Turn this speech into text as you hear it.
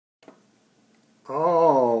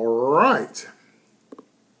All right.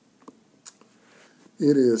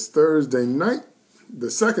 It is Thursday night, the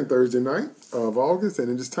second Thursday night of August, and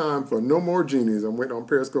it is time for No More Genies. I'm waiting on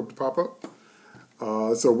Periscope to pop up.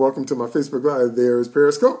 So welcome to my Facebook Live. There's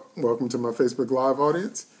Periscope. Welcome to my Facebook Live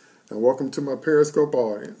audience, and welcome to my Periscope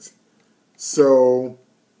audience. So,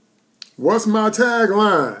 what's my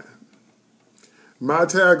tagline? My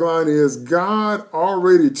tagline is, God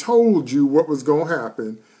already told you what was going to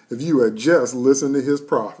happen if you had just listened to his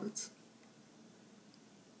prophets.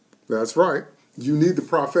 That's right. You need the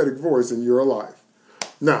prophetic voice in your life.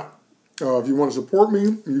 Now, if you want to support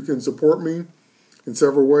me, you can support me in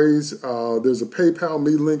several ways. There's a PayPal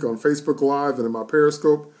me link on Facebook Live and in my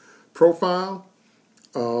Periscope profile.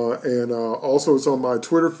 And also it's on my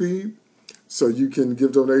Twitter feed. So you can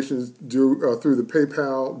give donations through the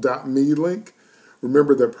paypal.me link.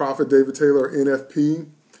 Remember that Prophet David Taylor, NFP,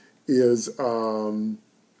 is a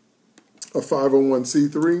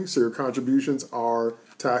 501c3, so your contributions are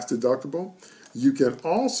tax deductible. You can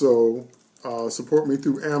also support me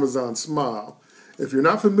through Amazon Smile. If you're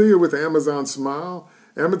not familiar with Amazon Smile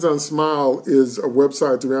is a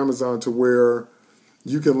website through Amazon to where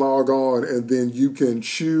you can log on and then you can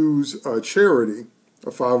choose a charity,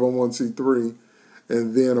 a 501c3,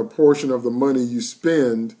 and then a portion of the money you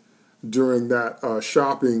spend during that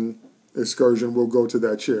shopping excursion will go to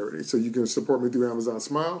that charity. So you can support me through Amazon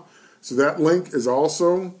Smile. So that link is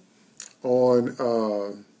also on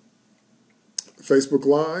Facebook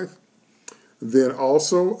Live. Then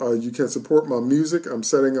also you can support my music. I'm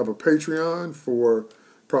setting up a Patreon for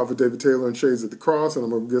Prophet David Taylor and Shades of the Cross, and I'm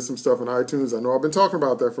going to get some stuff on iTunes. I know I've been talking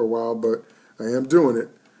about that for a while, but I am doing it.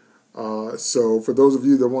 So for those of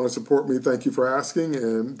you that want to support me, thank you for asking,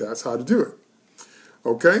 and that's how to do it.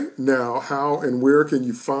 Okay, now how and where can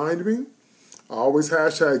you find me? I always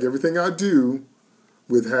hashtag everything I do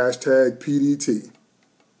with hashtag PDT.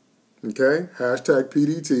 Okay, hashtag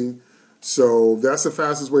PDT. So that's the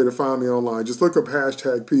fastest way to find me online. Just look up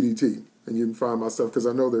hashtag PDT and you can find my stuff, because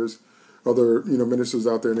I know there's other ministers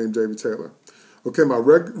out there named David Taylor. Okay, my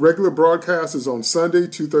regular broadcast is on Sunday,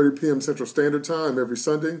 2:30 p.m. Central Standard Time every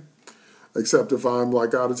Sunday, except if I'm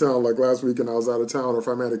like out of town, like last week and I was out of town, or if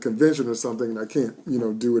I'm at a convention or something and I can't,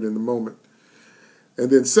 do it in the moment. And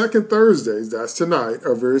then second Thursdays, that's tonight,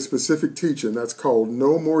 a very specific teaching that's called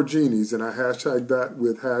No More Genies, and I hashtag that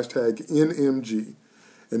with hashtag NMG.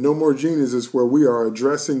 And No More Genies is where we are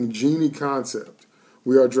addressing genie concept.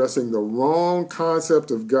 We are addressing the wrong concept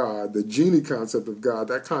of God, the genie concept of God.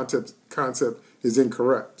 That concept is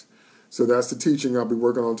incorrect. So that's the teaching I'll be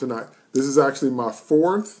working on tonight. This is actually my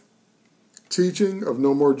fourth teaching of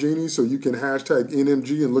No More Genies, so you can hashtag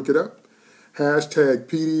NMG and look it up. Hashtag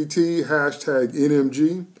PDT, hashtag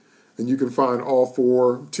NMG, and you can find all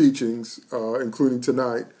four teachings, including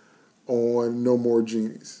tonight, on No More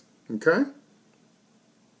Genies. Okay?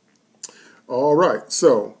 All right,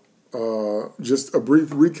 so just a brief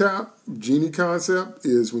recap. Genie concept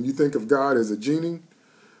is when you think of God as a genie,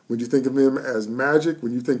 when you think of him as magic,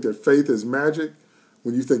 when you think that faith is magic,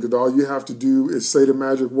 when you think that all you have to do is say the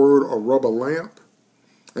magic word or rub a lamp,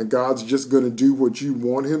 and God's just going to do what you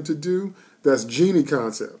want him to do, that's genie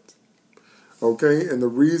concept. Okay, and the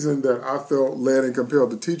reason that I felt led and compelled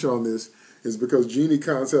to teach on this is because genie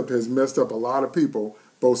concept has messed up a lot of people,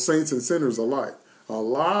 both saints and sinners alike. A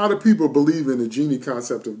lot of people believe in the genie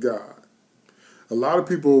concept of God. A lot of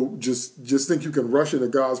people just think you can rush into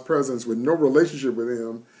God's presence with no relationship with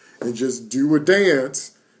him and just do a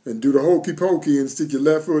dance and do the hokey pokey and stick your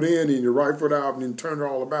left foot in and your right foot out and then turn it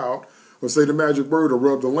all about, or say the magic word or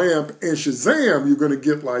rub the lamp, and shazam, you're going to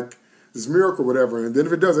get like this miracle or whatever. And then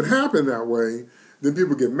if it doesn't happen that way, then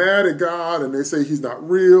people get mad at God and they say he's not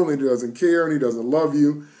real and he doesn't care and he doesn't love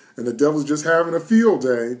you, and the devil's just having a field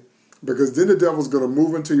day, because then the devil's going to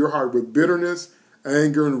move into your heart with bitterness,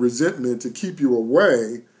 anger, and resentment to keep you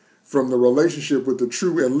away from the relationship with the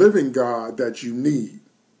true and living God that you need.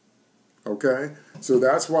 Okay? So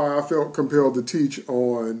that's why I felt compelled to teach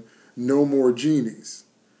on No More Genies,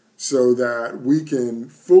 so that we can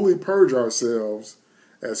fully purge ourselves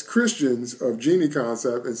as Christians of genie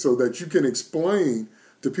concept, and so that you can explain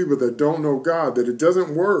to people that don't know God that it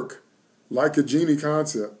doesn't work like a genie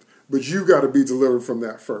concept, but you got to be delivered from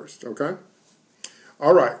that first, okay?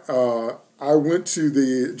 All right, I went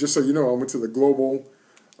to just so you know, I went to the Global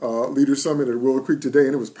Leader Summit at Willow Creek today,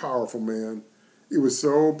 and it was powerful, man. It was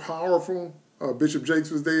so powerful. Bishop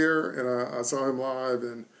Jakes was there, and I saw him live,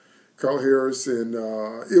 and Carl Harris, and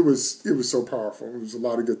it was so powerful. There was a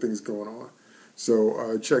lot of good things going on.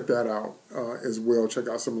 So check that out as well. Check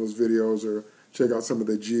out some of those videos, or check out some of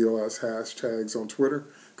the GLS hashtags on Twitter,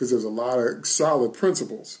 because there's a lot of solid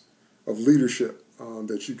principles of leadership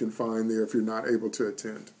that you can find there if you're not able to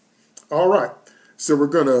attend. All right, so we're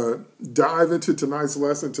going to dive into tonight's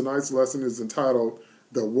lesson. Tonight's lesson is entitled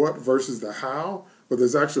The What versus the How, but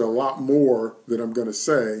there's actually a lot more that I'm going to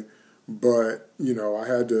say, but, you know,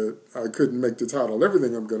 I couldn't make the title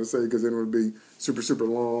everything I'm going to say because then it would be super, super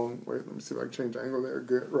long. Wait, let me see if I can change the angle there.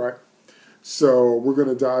 Good, right. So we're going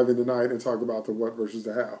to dive in tonight and talk about the what versus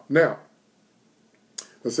the how. Now,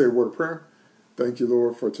 let's say a word of prayer. Thank you,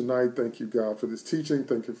 Lord, for tonight. Thank you, God, for this teaching.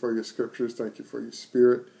 Thank you for your scriptures. Thank you for your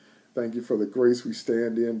spirit. Thank you for the grace we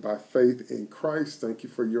stand in by faith in Christ. Thank you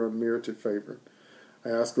for your unmerited favor. I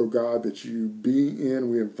ask, oh God, that you be in.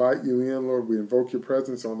 We invite you in, Lord. We invoke your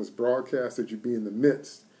presence on this broadcast, that you be in the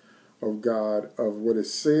midst of God, of what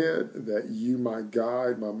is said, that you might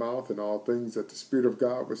guide my mouth in all things, that the Spirit of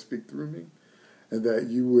God would speak through me, and that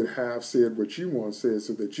you would have said what you want said,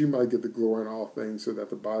 so that you might get the glory in all things, so that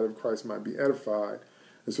the body of Christ might be edified,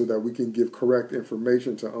 and so that we can give correct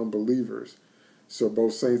information to unbelievers, so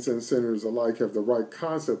both saints and sinners alike have the right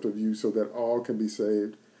concept of you, so that all can be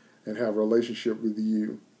saved and have a relationship with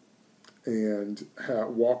you, and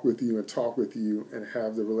walk with you and talk with you, and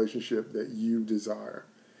have the relationship that you desire.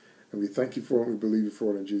 And we thank you for it, and we believe you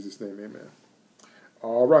for it in Jesus' name, amen.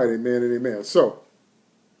 All right, amen and amen. So,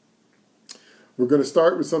 we're going to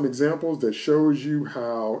start with some examples that shows you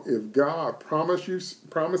how if God promises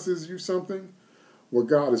you something, what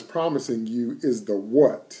God is promising you is the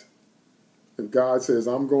what. If God says,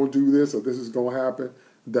 I'm going to do this or this is going to happen,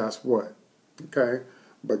 that's what. Okay?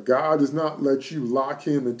 But God does not let you lock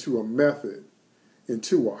him into a method,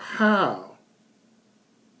 into a how.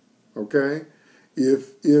 Okay?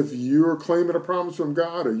 If you're claiming a promise from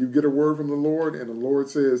God or you get a word from the Lord and the Lord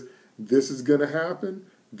says, this is going to happen,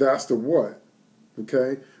 that's the what.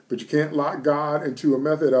 Okay? But you can't lock God into a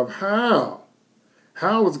method of how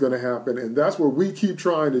it's going to happen, and that's what we keep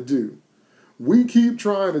trying to do. We keep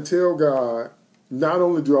trying to tell God, not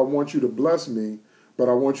only do I want you to bless me, but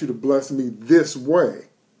I want you to bless me this way.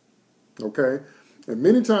 Okay? And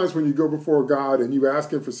many times when you go before God and you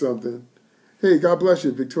ask him for something, hey, God bless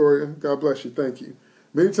you, Victoria. God bless you. Thank you.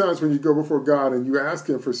 Many times when you go before God and you ask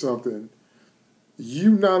him for something,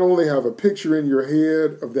 you not only have a picture in your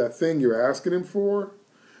head of that thing you're asking him for,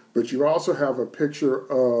 but you also have a picture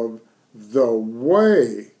of the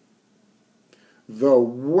way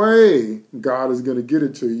God is going to get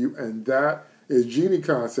it to you, and that is genie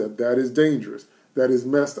concept. That is dangerous. That has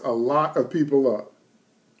messed a lot of people up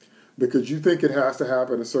because you think it has to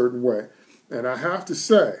happen a certain way. And I have to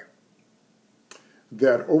say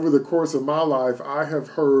that over the course of my life, I have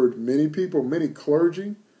heard many people, many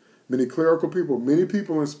clergy, many clerical people, many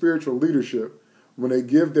people in spiritual leadership, when they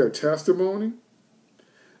give their testimony,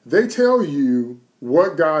 they tell you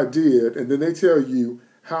what God did, and then they tell you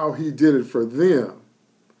how he did it for them.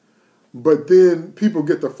 But then people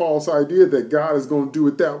get the false idea that God is going to do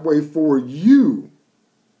it that way for you.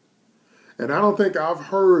 And I don't think I've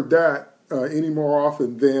heard that any more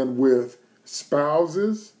often than with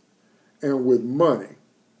spouses and with money.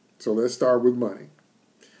 So let's start with money.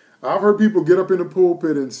 I've heard people get up in the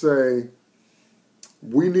pulpit and say,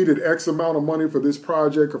 we needed X amount of money for this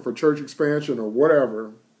project or for church expansion or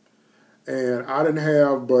whatever, and I didn't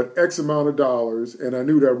have but X amount of dollars, and I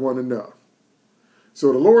knew that wasn't enough.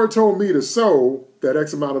 So the Lord told me to sow that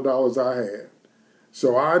X amount of dollars I had.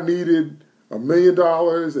 So I needed $1 million,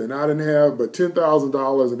 and I didn't have but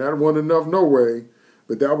 $10,000, and that wasn't enough no way,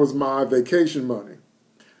 but that was my vacation money.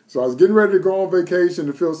 So I was getting ready to go on vacation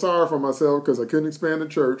to feel sorry for myself because I couldn't expand the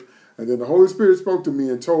church. And then the Holy Spirit spoke to me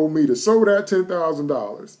and told me to sow that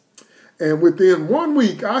 $10,000. And within 1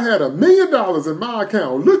 week, I had $1 million in my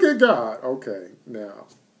account. Look at God. Okay, now,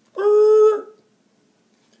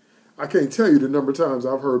 I can't tell you the number of times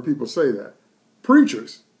I've heard people say that.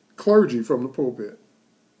 Preachers, clergy from the pulpit.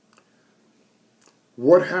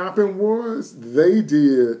 What happened was they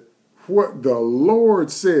did what the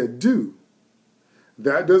Lord said do.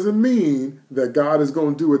 That doesn't mean that God is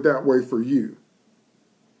going to do it that way for you.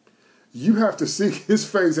 You have to seek his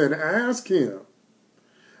face and ask him.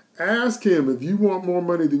 Ask him if you want more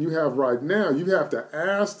money than you have right now. You have to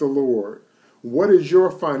ask the Lord, what is your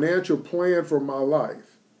financial plan for my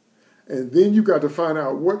life? And then you got to find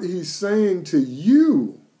out what he's saying to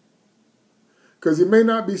you. Because he may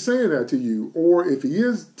not be saying that to you. Or if he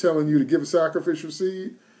is telling you to give a sacrificial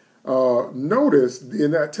seed, notice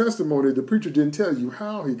in that testimony, the preacher didn't tell you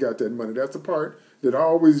how he got that money. That's the part that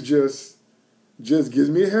always just gives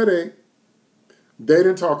me a headache. They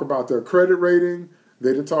didn't talk about their credit rating.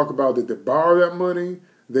 They didn't talk about did they borrow that money.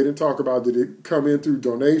 They didn't talk about did it come in through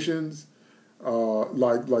donations.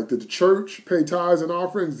 Like did the church pay tithes and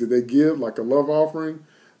offerings? Did they give like a love offering?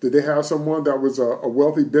 Did they have someone that was a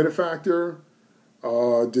wealthy benefactor?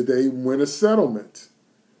 Did they win a settlement?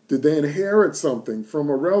 Did they inherit something from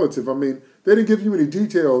a relative? I mean, they didn't give you any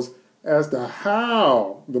details as to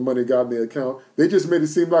how the money got in the account. They just made it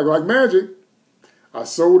seem like magic. I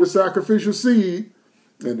sowed a sacrificial seed,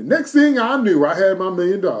 and the next thing I knew, I had my $1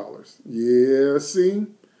 million. Yeah, see?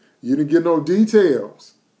 You didn't get no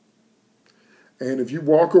details. And if you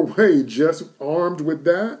walk away just armed with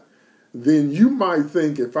that, then you might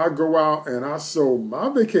think if I go out and I sow my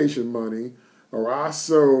vacation money or I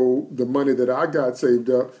sow the money that I got saved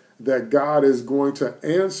up, that God is going to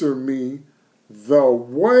answer me the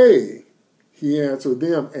way he answered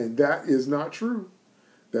them. And that is not true.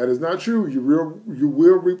 That is not true. You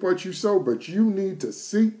will reap what you sow, but you need to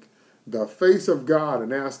seek the face of God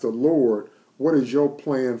and ask the Lord, what is your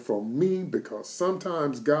plan for me? Because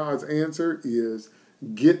sometimes God's answer is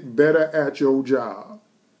get better at your job.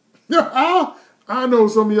 I know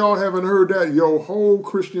some of y'all haven't heard that your whole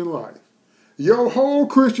Christian life. Your whole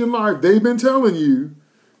Christian life, they've been telling you,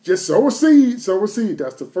 just sow a seed, sow a seed.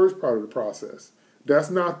 That's the first part of the process. That's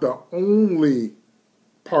not the only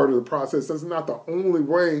part of the process. That's not the only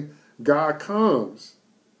way God comes.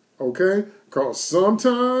 Okay? Because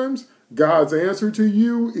sometimes God's answer to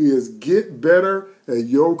you is get better at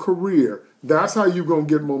your career. That's how you're going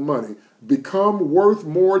to get more money. Become worth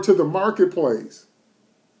more to the marketplace.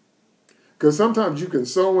 Because sometimes you can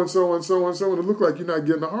sow and sow and sow and sow, and it looks like you're not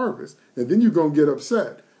getting a harvest. And then you're going to get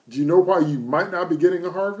upset. Do you know why you might not be getting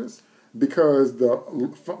a harvest? Because the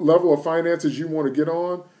level of finances you want to get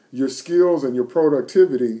on, your skills and your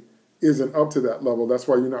productivity isn't up to that level. That's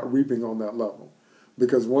why you're not reaping on that level.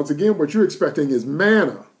 Because once again, what you're expecting is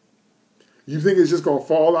manna. You think it's just going to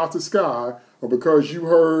fall out the sky, or because you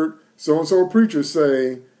heard so-and-so preacher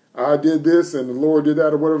say, I did this and the Lord did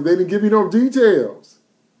that or whatever. They didn't give you no details.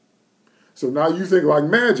 So now you think like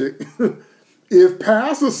magic. If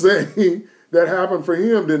Pastor say that happened for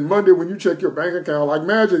him, then Monday when you check your bank account, like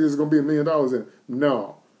magic, is going to be $1 million in it.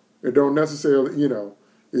 No, it don't necessarily,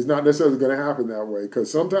 it's not necessarily going to happen that way.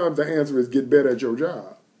 Because sometimes the answer is get better at your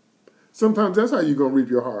job. Sometimes that's how you're going to reap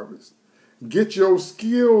your harvest. Get your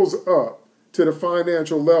skills up to the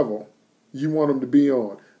financial level you want them to be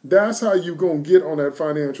on. That's how you're going to get on that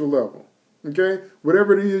financial level. Okay?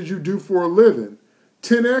 Whatever it is you do for a living,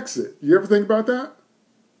 10x it. You ever think about that?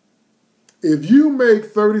 If you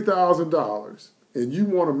make $30,000 and you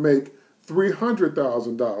want to make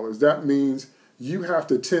 $300,000, that means you have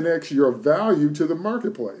to 10x your value to the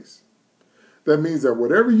marketplace. That means that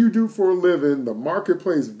whatever you do for a living, the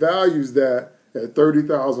marketplace values that at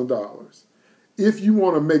 $30,000. If you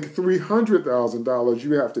want to make $300,000,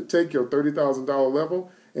 you have to take your $30,000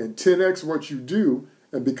 level and 10x what you do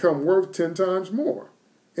and become worth 10 times more.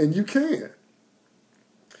 And you can.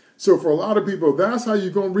 So for a lot of people, that's how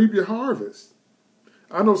you're going to reap your harvest.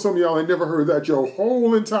 I know some of y'all ain't never heard that your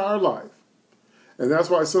whole entire life. And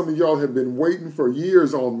that's why some of y'all have been waiting for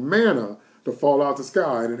years on manna to fall out the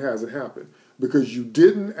sky, and it hasn't happened. Because you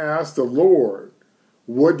didn't ask the Lord,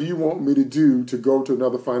 what do you want me to do to go to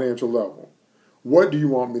another financial level? What do you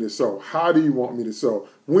want me to sow? How do you want me to sow?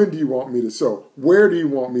 When do you want me to sow? Where do you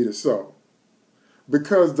want me to sow?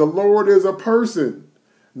 Because the Lord is a person,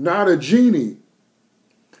 not a genie.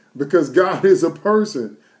 Because God is a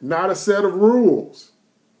person, not a set of rules.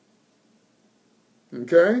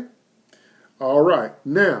 Okay? All right.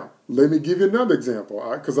 Now, let me give you another example.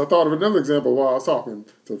 Because I thought of another example while I was talking.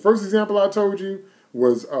 So the first example I told you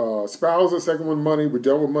was spouses. Second one, money. We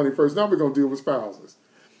dealt with money first. Now we're going to deal with spouses.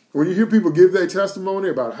 When you hear people give their testimony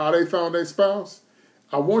about how they found their spouse,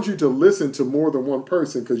 I want you to listen to more than one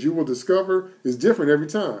person, because you will discover it's different every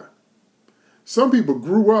time. Some people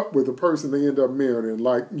grew up with the person they end up marrying.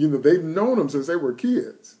 Like, they've known them since they were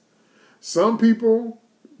kids. Some people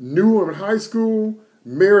knew them in high school,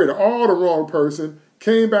 married all the wrong person,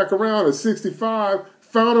 came back around at 65,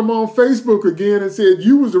 found them on Facebook again and said,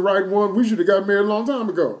 you was the right one. We should have got married a long time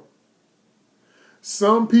ago.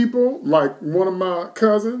 Some people, like one of my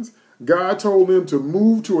cousins, God told them to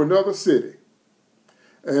move to another city.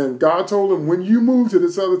 And God told him, when you move to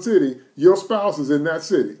this other city, your spouse is in that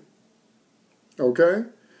city. Okay?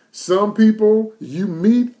 Some people you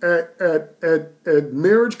meet at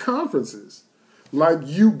marriage conferences. Like,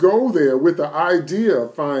 you go there with the idea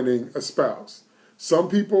of finding a spouse. Some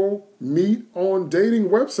people meet on dating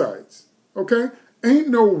websites. Okay? Ain't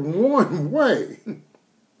no one way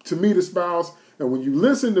to meet a spouse. And when you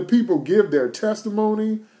listen to people give their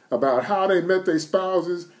testimony about how they met their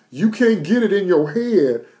spouses, you can't get it in your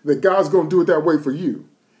head that God's going to do it that way for you.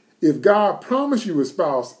 If God promised you a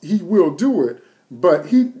spouse, he will do it, but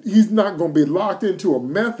he's not going to be locked into a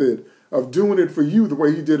method of doing it for you the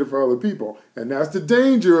way he did it for other people. And that's the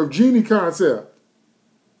danger of genie concept.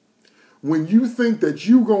 When you think that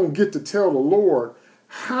you're going to get to tell the Lord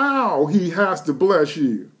how he has to bless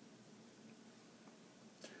you,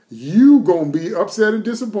 you going to be upset and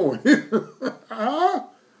disappointed.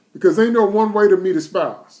 Because ain't no one way to meet a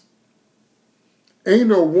spouse. Ain't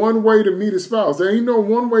no one way to meet a spouse. There ain't no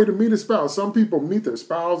one way to meet a spouse. Some people meet their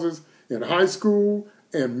spouses in high school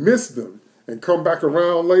and miss them and come back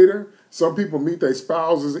around later. Some people meet their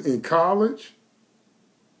spouses in college.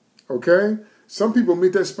 Okay? Some people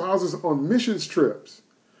meet their spouses on missions trips.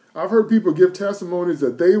 I've heard people give testimonies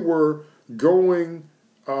that they were going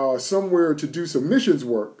somewhere to do some missions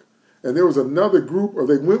work. And there was another group, or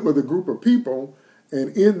they went with a group of people,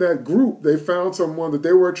 and in that group, they found someone that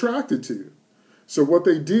they were attracted to. So what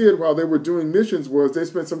they did while they were doing missions was they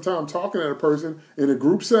spent some time talking to a person in a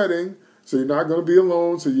group setting. So you're not going to be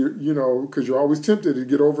alone. So because you're always tempted to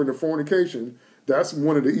get over into fornication. That's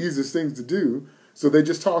one of the easiest things to do. So they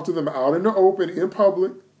just talk to them out in the open, in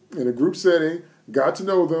public, in a group setting, got to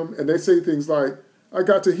know them. And they say things like, I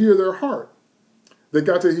got to hear their heart. They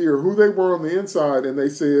got to hear who they were on the inside. And they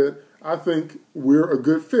said, I think we're a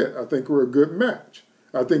good fit. I think we're a good match.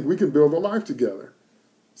 I think we can build a life together.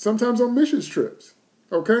 Sometimes on missions trips,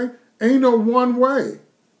 okay? Ain't no one way.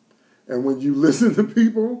 And when you listen to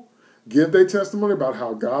people give their testimony about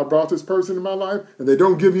how God brought this person in my life, and they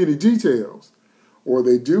don't give you any details, or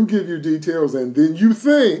they do give you details, and then you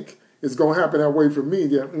think it's going to happen that way for me,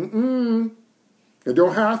 then it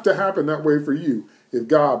don't have to happen that way for you. If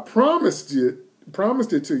God promised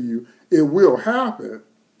it to you, it will happen,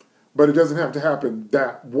 but it doesn't have to happen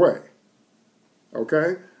that way,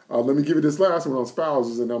 okay? Let me give you this last one on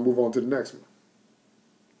spouses, and I'll move on to the next one.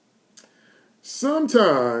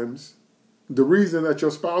 Sometimes the reason that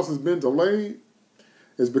your spouse has been delayed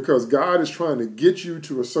is because God is trying to get you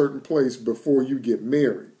to a certain place before you get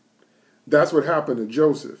married. That's what happened to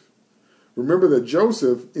Joseph. Remember that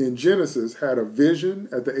Joseph in Genesis had a vision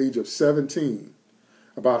at the age of 17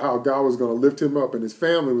 about how God was going to lift him up and his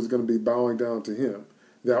family was going to be bowing down to him.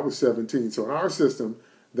 That was 17. So in our system,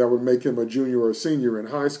 that would make him a junior or a senior in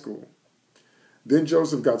high school. Then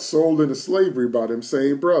Joseph got sold into slavery by them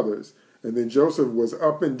same brothers. And then Joseph was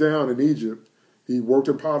up and down in Egypt. He worked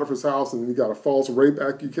in Potiphar's house, and he got a false rape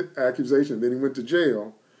accusation. Then he went to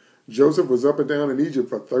jail. Joseph was up and down in Egypt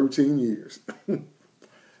for 13 years.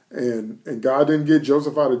 and God didn't get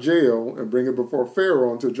Joseph out of jail and bring him before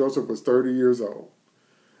Pharaoh until Joseph was 30 years old.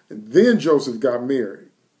 And then Joseph got married.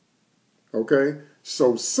 Okay?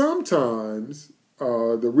 So sometimes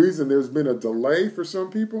the reason there's been a delay for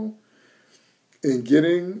some people in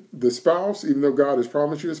getting the spouse, even though God has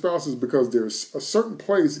promised you a spouse, is because there's a certain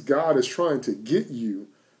place God is trying to get you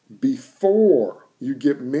before you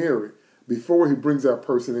get married, before he brings that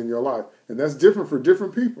person in your life. And that's different for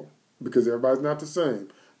different people because everybody's not the same.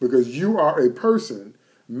 Because you are a person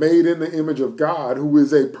made in the image of God who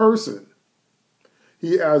is a person.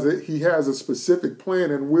 He has a specific plan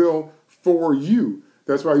and will for you.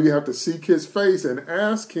 That's why you have to seek his face and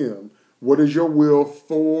ask him, what is your will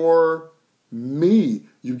for me?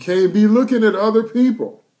 You can't be looking at other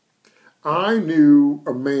people. I knew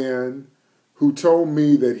a man who told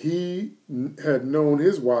me that he had known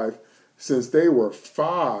his wife since they were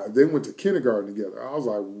 5. They went to kindergarten together. I was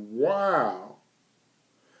like, wow.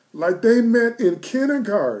 Like they met in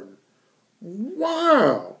kindergarten.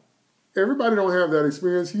 Wow. Everybody don't have that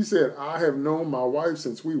experience. He said, I have known my wife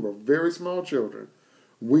since we were very small children.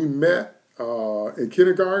 We met in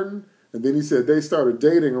kindergarten, and then he said they started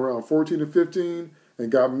dating around 14 or 15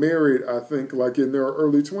 and got married, I think, like in their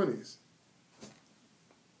early 20s.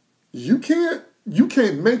 You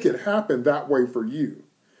can't make it happen that way for you.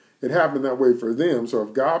 It happened that way for them. So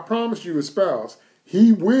if God promised you a spouse,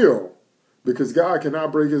 he will, because God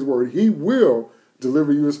cannot break his word. He will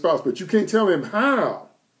deliver you a spouse, but you can't tell him how,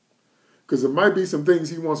 because there might be some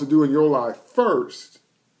things he wants to do in your life first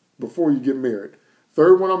before you get married.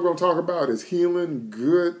 Third one I'm going to talk about is healing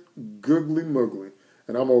googly muggly.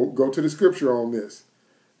 And I'm going to go to the scripture on this.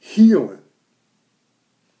 Healing.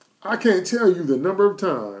 I can't tell you the number of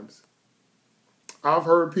times I've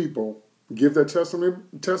heard people give their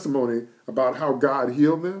testimony about how God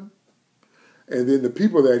healed them. And then the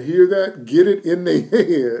people that hear that get it in their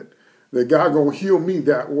head that God going to heal me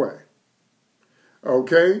that way.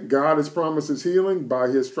 Okay? God has promised his healing. By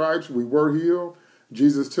his stripes we were healed.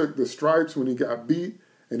 Jesus took the stripes when he got beat,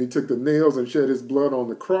 and he took the nails and shed his blood on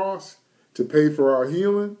the cross to pay for our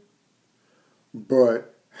healing.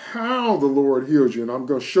 But how the Lord heals you, and I'm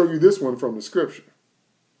going to show you this one from the scripture.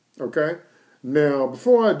 Okay? Now,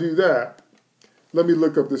 before I do that, let me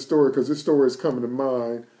look up this story, because this story is coming to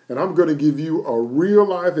mind And I'm going to give you a real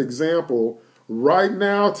life example right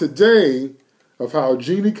now, today, of how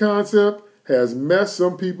Genie concept has messed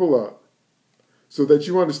some people up. So that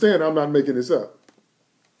you understand I'm not making this up.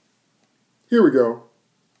 Here we go.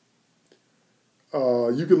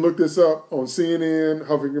 You can look this up on CNN,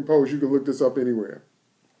 Huffington Post. You can look this up anywhere.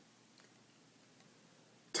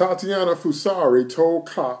 Tatiana Fusari told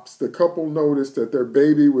cops the couple noticed that their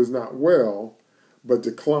baby was not well, but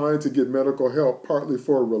declined to get medical help partly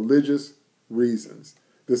for religious reasons.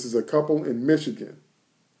 This is a couple in Michigan.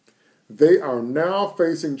 They are now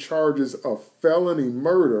facing charges of felony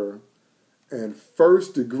murder and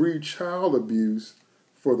first-degree child abuse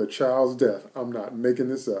for the child's death. I'm not making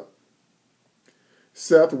this up.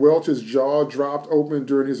 Seth Welch's jaw dropped open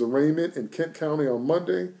during his arraignment in Kent County on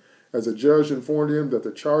Monday as a judge informed him that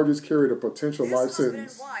the charges carried a potential life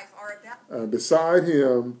sentence. Beside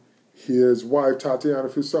him, his wife, Tatiana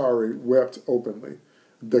Fusari, wept openly.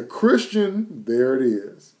 The Christian, there it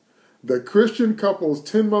is. The Christian couple's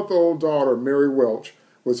 10-month-old daughter, Mary Welch,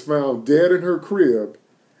 was found dead in her crib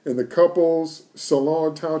in the couple's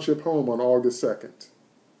Salon Township home on August 2nd.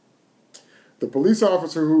 The police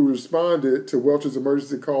officer who responded to Welch's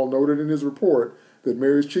emergency call noted in his report that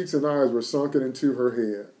Mary's cheeks and eyes were sunken into her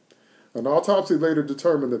head. An autopsy later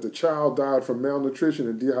determined that the child died from malnutrition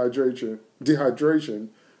and dehydration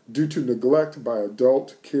due to neglect by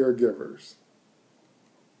adult caregivers.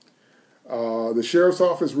 The sheriff's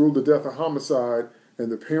office ruled the death a homicide,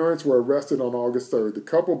 and the parents were arrested on August 3rd. The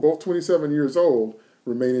couple, both 27 years old,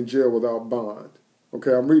 remain in jail without bond.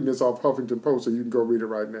 Okay, I'm reading this off Huffington Post, so you can go read it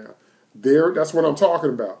right now. There, that's what I'm talking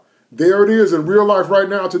about. There it is in real life right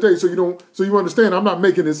now today, so you understand I'm not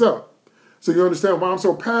making this up. So you understand why I'm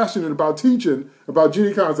so passionate about teaching about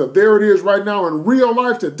Genie concept. There it is right now in real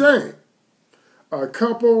life today. A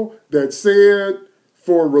couple that said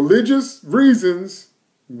for religious reasons,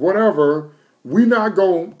 whatever, we not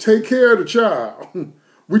going to take care of the child.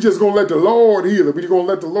 We just going to let the Lord heal it. We just going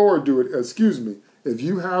to let the Lord do it. Excuse me. If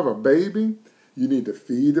you have a baby, you need to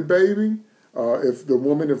feed the baby. If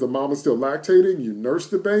the mom is still lactating, you nurse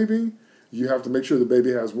the baby. You have to make sure the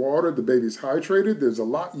baby has water, the baby's hydrated. There's a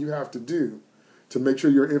lot you have to do to make sure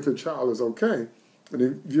your infant child is okay. And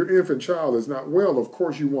if your infant child is not well, of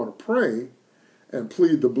course you want to pray and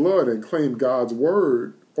plead the blood and claim God's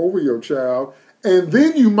word over your child. And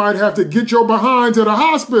then you might have to get your behind to the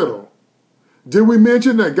hospital. Did we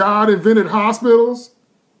mention that God invented hospitals?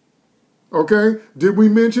 Okay? Did we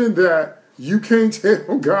mention that you can't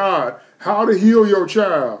tell God how to heal your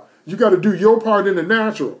child? You got to do your part in the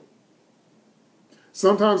natural.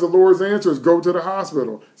 Sometimes the Lord's answer is go to the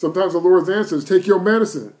hospital. Sometimes the Lord's answer is take your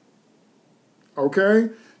medicine.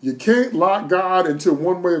 Okay? You can't lock God into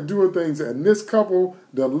one way of doing things, and this couple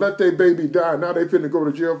done let their baby die. Now they finna go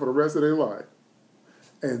to jail for the rest of their life.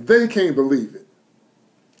 And they can't believe it.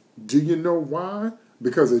 Do you know why?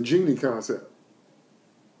 Because of Genie concept.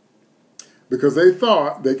 Because they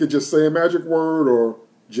thought they could just say a magic word or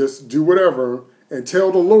just do whatever and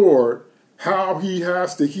tell the Lord how he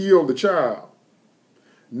has to heal the child.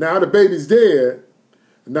 Now the baby's dead.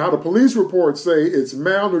 Now the police reports say it's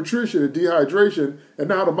malnutrition and dehydration, and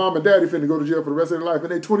now the mom and daddy finna go to jail for the rest of their life,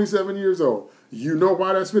 and they're 27 years old. You know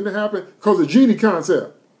why that's finna happen? Because of Genie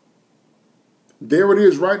concept. There it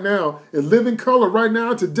is right now in living color right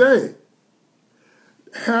now today.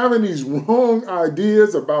 Having these wrong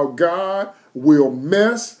ideas about God will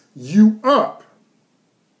mess you up.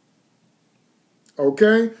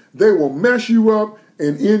 Okay? They will mess you up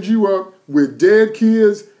and end you up with dead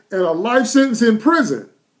kids and a life sentence in prison.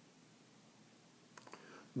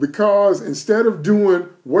 Because instead of doing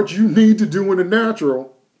what you need to do in the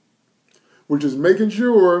natural, which is making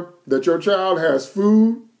sure that your child has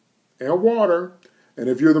food and water, and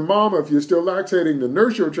if you're the mama, if you're still lactating, to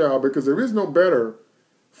nurse your child, because there is no better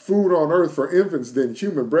food on earth for infants than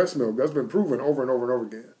human breast milk. That's been proven over and over and over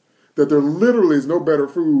again. That there literally is no better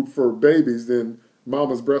food for babies than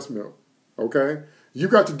mama's breast milk. Okay? You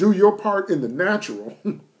got to do your part in the natural.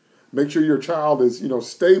 Make sure your child is,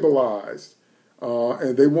 stabilized.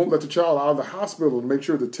 And they won't let the child out of the hospital, and make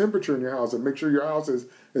sure the temperature in your house, and make sure your house is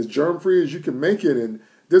as germ-free as you can make it. And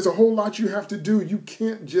there's a whole lot you have to do. You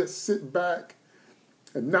can't just sit back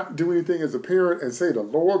and not do anything as a parent and say, the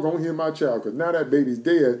Lord gonna heal my child, because now that baby's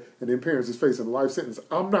dead and the parents is facing a life sentence.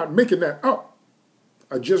 I'm not making that up.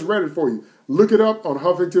 I just read it for you. Look it up on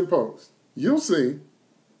Huffington Post. You'll see.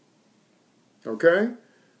 Okay?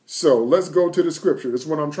 So let's go to the scripture. This is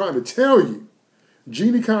what I'm trying to tell you.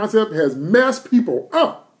 Genie concept has messed people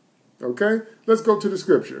up. Okay? Let's go to the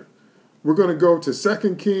scripture. We're going to go to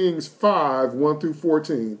 2 Kings 5, 1 through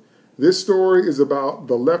 14. This story is about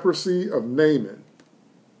the leprosy of Naaman.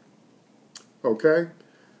 Okay?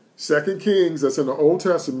 2 Kings, that's in the Old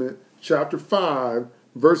Testament, chapter 5,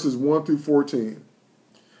 verses 1 through 14.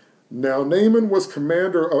 Now Naaman was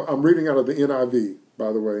commander of, I'm reading out of the NIV,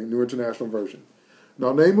 by the way, New International Version.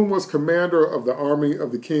 Now Naaman was commander of the army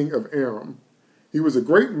of the king of Aram. He was a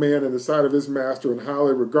great man in the sight of his master and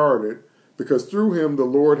highly regarded, because through him the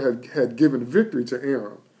Lord had given victory to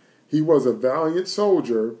Aram. He was a valiant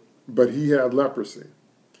soldier, but he had leprosy.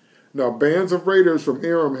 Now bands of raiders from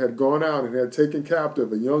Aram had gone out and had taken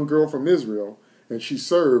captive a young girl from Israel, and she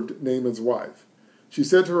served Naaman's wife. She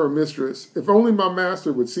said to her mistress, "If only my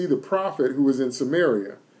master would see the prophet who is in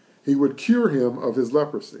Samaria, he would cure him of his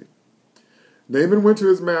leprosy." Naaman went to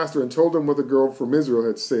his master and told him what the girl from Israel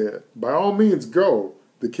had said. "By all means go,"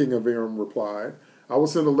 the king of Aram replied. "I will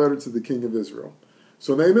send a letter to the king of Israel."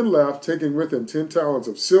 So Naaman left, taking with him 10 talents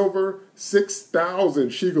of silver,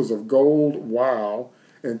 6,000 shekels of gold, wow,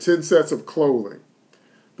 and 10 sets of clothing.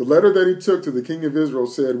 The letter that he took to the king of Israel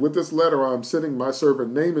said, "With this letter I am sending my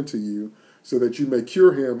servant Naaman to you, so that you may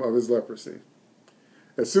cure him of his leprosy."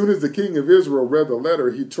 As soon as the king of Israel read the letter,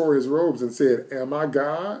 he tore his robes and said, "Am I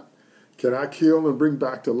God? Can I kill and bring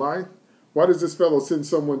back to life? Why does this fellow send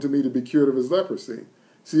someone to me to be cured of his leprosy?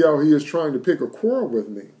 See how he is trying to pick a quarrel with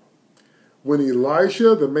me." When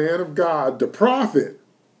Elisha, the man of God, the prophet,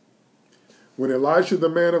 when Elisha, the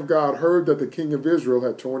man of God, heard that the king of Israel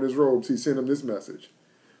had torn his robes, he sent him this message: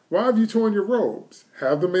 "Why have you torn your robes?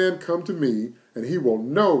 Have the man come to me, and he will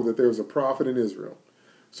know that there is a prophet in Israel."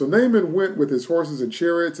 So Naaman went with his horses and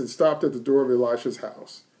chariots and stopped at the door of Elisha's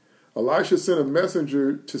house. Elisha sent a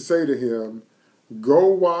messenger to say to him, "Go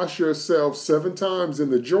wash yourself 7 times in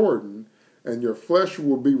the Jordan, and your flesh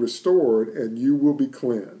will be restored, and you will be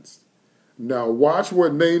cleansed." Now watch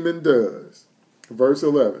what Naaman does. Verse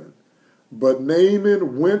 11. But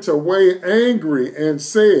Naaman went away angry and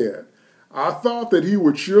said, "I thought that he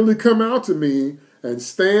would surely come out to me and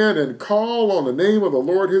stand and call on the name of the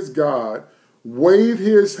Lord his God, wave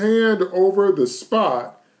his hand over the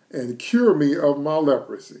spot, and cure me of my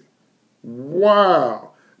leprosy."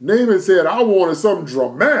 Wow. Naaman said, "I wanted something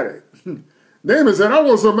dramatic." Naaman said, "I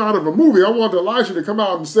want something out of a movie. I want Elisha to come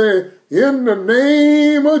out and say, 'In the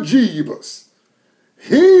name of Jesus,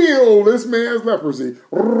 heal this man's leprosy.'"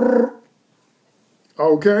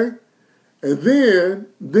 Okay? And then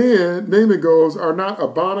Naaman goes, "Are not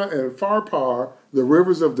Abana and Pharpar, the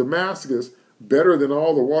rivers of Damascus, better than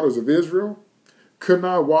all the waters of Israel? Couldn't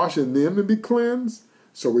I wash in them and be cleansed?"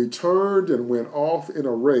 So he turned and went off in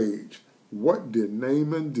a rage. What did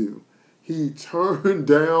Naaman do? He turned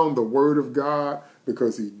down the word of God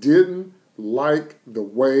because he didn't like the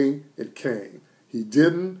way it came. He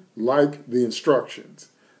didn't like the instructions.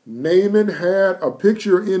 Naaman had a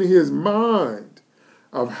picture in his mind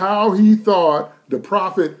of how he thought the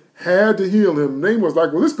prophet had to heal him. Naaman was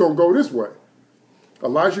like, "Well, it's going to go this way.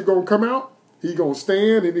 Elisha going to come out. He going to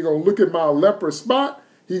stand and he going to look at my leper spot.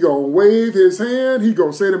 He going to wave his hand. He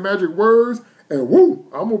going to say the magic words, and whoo,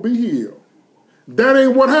 I'm going to be healed." That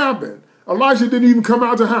ain't what happened. Elisha didn't even come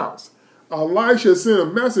out the house. Elisha sent a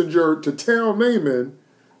messenger to tell Naaman,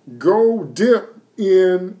 "Go dip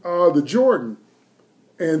in the Jordan,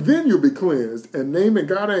 and then you'll be cleansed." And Naaman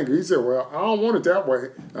got angry. He said, "Well, I don't want it that way.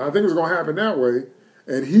 I think it's going to happen that way."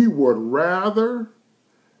 And he would rather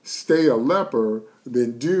stay a leper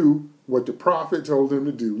than do what the prophet told him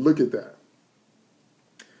to do. Look at that.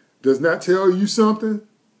 Doesn't that tell you something?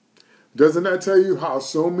 Doesn't that tell you how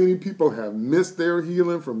so many people have missed their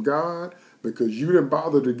healing from God because you didn't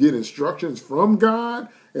bother to get instructions from God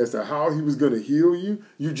as to how he was going to heal you?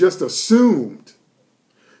 You just assumed.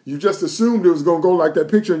 You just assumed it was going to go like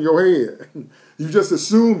that picture in your head. You just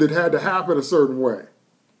assumed it had to happen a certain way.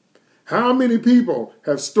 How many people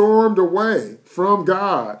have stormed away from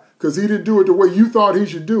God because he didn't do it the way you thought he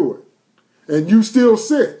should do it? And you still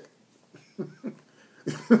sick.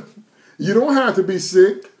 You don't have to be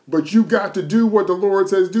sick, but you got to do what the Lord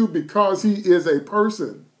says do because he is a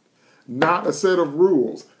person, not a set of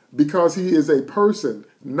rules. Because he is a person,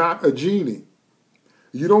 not a genie.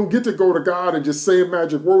 You don't get to go to God and just say a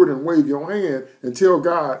magic word and wave your hand and tell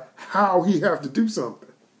God how he have to do something.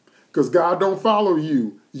 Because God don't follow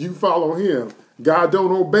you, you follow him. God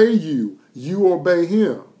don't obey you, you obey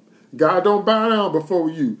him. God don't bow down before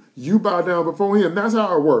you, you bow down before him. That's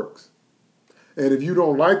how it works. And if you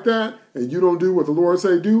don't like that and you don't do what the Lord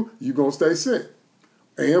say do, you're going to stay sick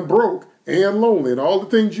and broke and lonely and all the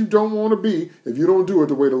things you don't want to be if you don't do it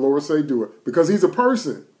the way the Lord say do it. Because he's a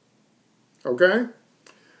person. Okay?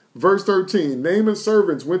 Verse 13, Naaman's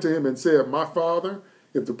servants went to him and said, "My father,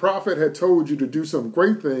 if the prophet had told you to do some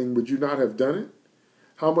great thing, would you not have done it?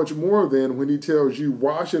 How much more then when he tells you,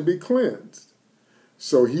 wash and be cleansed?"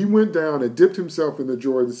 So he went down and dipped himself in the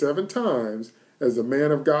Jordan 7 times, as the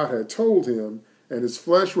man of God had told him, and his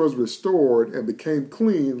flesh was restored and became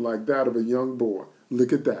clean like that of a young boy.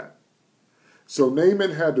 Look at that. So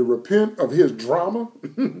Naaman had to repent of his drama.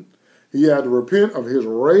 He had to repent of his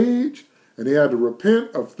rage, and he had to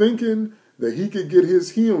repent of thinking that he could get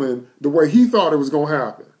his healing the way he thought it was going to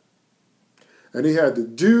happen. And he had to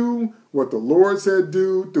do what the Lord said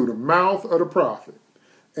do through the mouth of the prophet.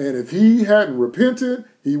 And if he hadn't repented,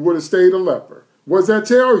 he would have stayed a leper. What does that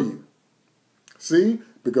tell you? See?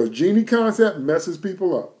 Because genie concept messes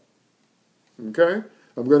people up. Okay?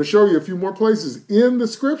 I'm going to show you a few more places in the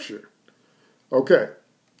scripture. Okay.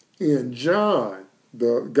 In John,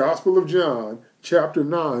 the Gospel of John, chapter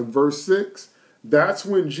 9, verse 6, that's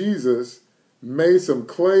when Jesus made some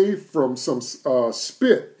clay from some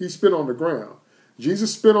spit. He spit on the ground.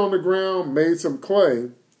 Jesus spit on the ground, made some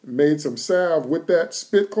clay, made some salve with that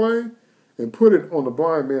spit clay, and put it on the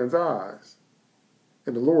blind man's eyes.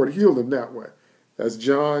 And the Lord healed him that way. That's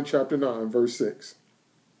John chapter 9, verse 6.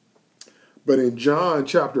 But in John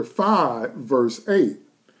chapter 5, verse 8,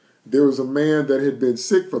 there was a man that had been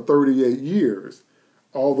sick for 38 years.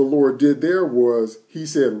 All the Lord did there was, he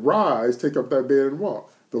said, rise, take up thy bed and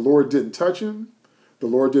walk. The Lord didn't touch him. The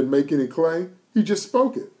Lord didn't make any clay. He just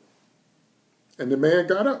spoke it. And the man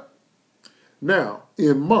got up. Now,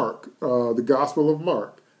 in Mark, the Gospel of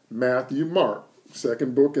Mark, Matthew, Mark,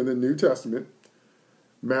 second book in the New Testament,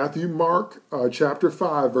 Matthew, Mark, chapter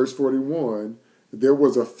 5, verse 41, there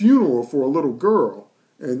was a funeral for a little girl,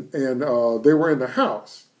 and they were in the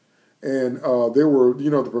house. And they were,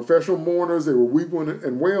 the professional mourners, they were weeping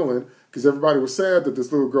and wailing because everybody was sad that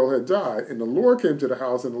this little girl had died. And the Lord came to the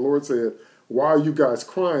house, and the Lord said, why are you guys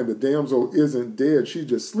crying? The damsel isn't dead, she's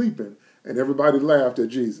just sleeping. And everybody laughed at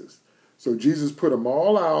Jesus. So Jesus put them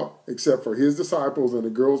all out except for his disciples and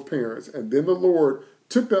the girl's parents. And then the Lord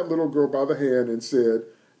took that little girl by the hand and said,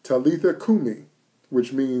 Talitha Kumi,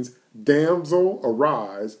 which means damsel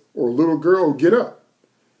arise, or little girl get up.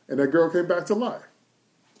 And that girl came back to life.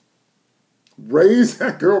 Raised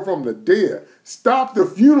that girl from the dead. Stopped the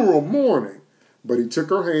funeral mourning. But he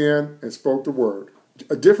took her hand and spoke the word.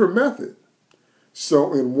 A different method.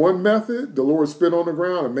 So in one method, the Lord spit on the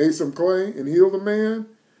ground and made some clay and healed the man.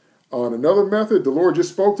 On another method, the Lord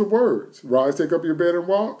just spoke the words. Rise, take up your bed and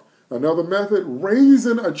walk. Another method,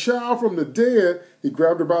 raising a child from the dead, he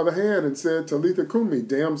grabbed her by the hand and said, Talitha Kumi,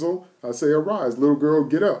 damsel, I say arise, little girl,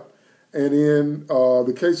 get up. And in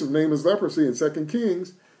the case of Naaman's leprosy in 2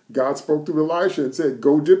 Kings, God spoke to Elisha and said,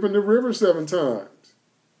 go dip in the river 7 times.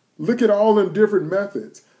 Look at all them different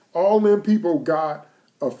methods. All them people got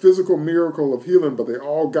a physical miracle of healing, but they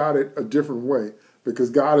all got it a different way. Because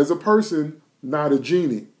God is a person, not a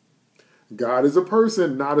genie. God is a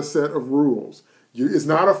person, not a set of rules. It's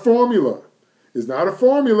not a formula. It's not a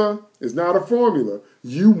formula. It's not a formula.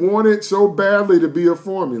 You want it so badly to be a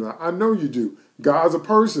formula. I know you do. God's a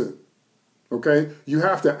person. Okay? You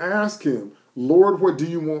have to ask him, Lord, what do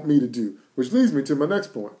you want me to do? Which leads me to my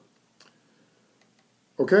next point.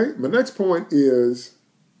 Okay? My next point is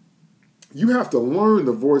you have to learn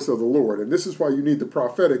the voice of the Lord. And this is why you need the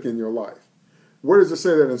prophetic in your life. Where does it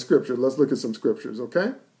say that in Scripture? Let's look at some scriptures,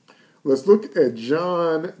 okay? Let's look at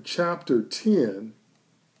John chapter 10,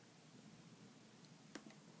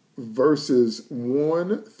 verses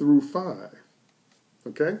 1 through 5.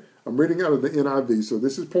 Okay? I'm reading out of the NIV. So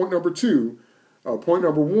this is point number 2. Point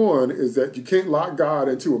number 1 is that you can't lock God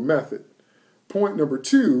into a method. Point number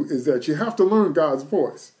 2 is that you have to learn God's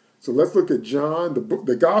voice. So let's look at John,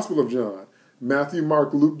 the Gospel of John, Matthew,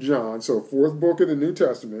 Mark, Luke, John. So 4th book in the New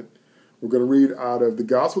Testament. We're going to read out of the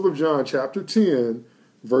Gospel of John, chapter 10,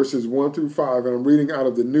 verses 1 through 5, and I'm reading out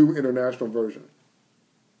of the New International Version.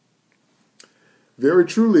 Very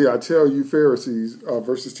truly, I tell you, Pharisees,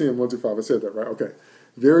 verses 10, 1 through 5. I said that, right? Okay.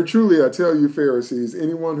 Very truly, I tell you, Pharisees,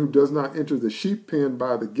 anyone who does not enter the sheep pen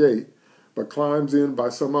by the gate, but climbs in by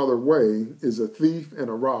some other way, is a thief and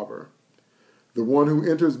a robber. The one who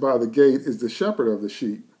enters by the gate is the shepherd of the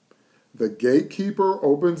sheep. The gatekeeper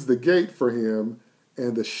opens the gate for him,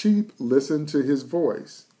 and the sheep listen to his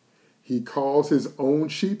voice. He calls his own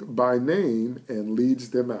sheep by name and leads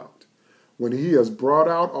them out. When he has brought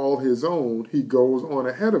out all his own, he goes on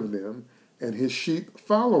ahead of them, and his sheep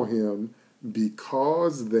follow him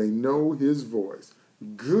because they know his voice.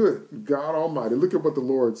 Good God Almighty. Look at what the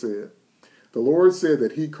Lord said. The Lord said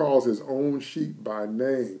that he calls his own sheep by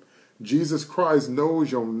name. Jesus Christ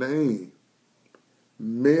knows your name.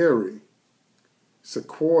 Mary,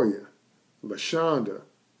 Sequoia, LaShonda,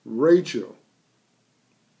 Rachel,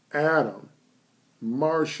 Adam,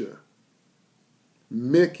 Marcia,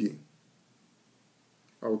 Mickey,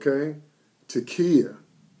 okay, Takia,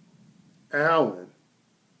 Alan,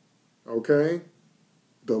 okay?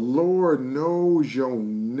 The Lord knows your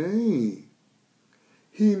name.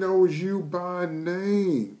 He knows you by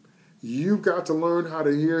name. You've got to learn how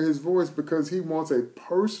to hear his voice because he wants a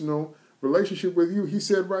personal relationship with you. He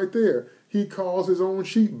said right there, he calls his own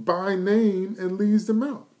sheep by name and leads them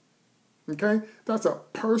out. Okay? That's a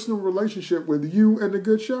personal relationship with you and the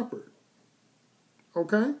good shepherd.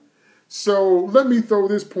 Okay? So let me throw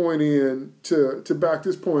this point in to back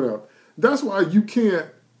this point up. That's why you can't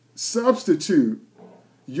substitute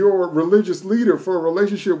your religious leader for a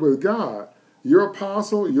relationship with God. Your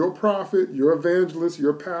apostle, your prophet, your evangelist,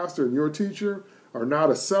 your pastor, and your teacher are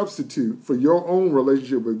not a substitute for your own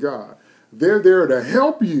relationship with God. They're there to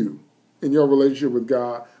help you in your relationship with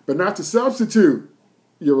God, but not to substitute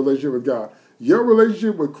your relationship with God. Your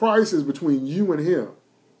relationship with Christ is between you and him.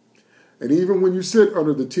 And even when you sit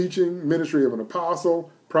under the teaching ministry of an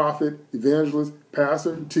apostle, prophet, evangelist,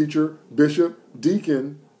 pastor, teacher, bishop,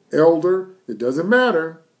 deacon, elder, it doesn't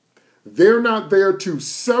matter. They're not there to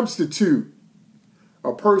substitute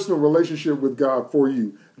a personal relationship with God for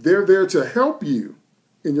you. They're there to help you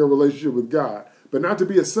in your relationship with God, but not to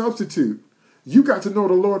be a substitute. You got to know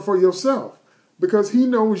the Lord for yourself because he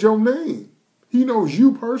knows your name. He knows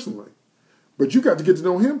you personally, but you got to get to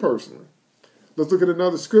know him personally. Let's look at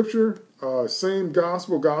another scripture, same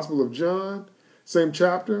gospel, Gospel of John, same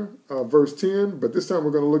chapter, verse 10, but this time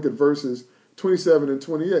we're going to look at verses 27 and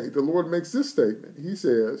 28. The Lord makes this statement. He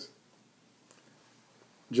says,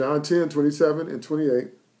 John 10, 27 and 28,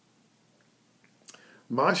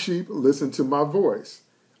 my sheep listen to my voice.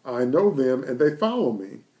 I know them and they follow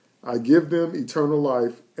me. I give them eternal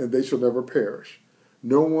life and they shall never perish.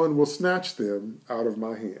 No one will snatch them out of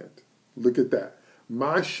my hand. Look at that.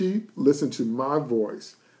 My sheep listen to my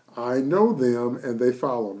voice. I know them and they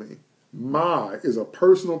follow me. My is a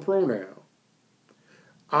personal pronoun.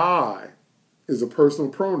 I is a personal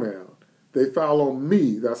pronoun. They follow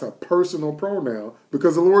me. That's a personal pronoun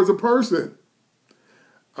because the Lord's a person.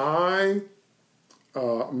 My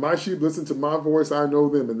sheep listen to my voice. I know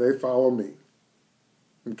them and they follow me.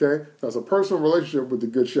 Okay? That's a personal relationship with the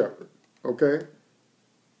good shepherd. Okay?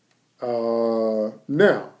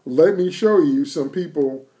 Now, let me show you some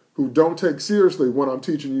people who don't take seriously what I'm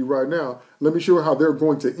teaching you right now. Let me show you how they're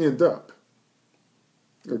going to end up.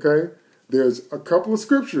 Okay? There's a couple of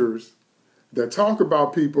scriptures that talk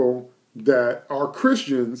about people that are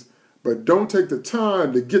Christians but don't take the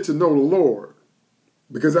time to get to know the Lord,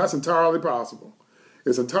 because that's entirely possible.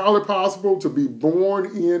 It's entirely possible to be born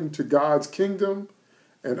into God's kingdom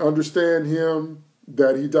and understand him,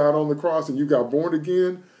 that he died on the cross and you got born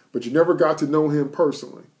again, but you never got to know him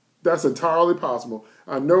personally. That's entirely possible.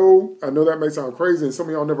 I know that may sound crazy and some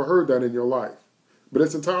of y'all never heard that in your life, but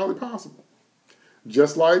it's entirely possible.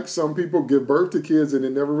 Just like some people give birth to kids and they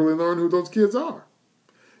never really learn who those kids are.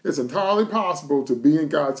 It's entirely possible to be in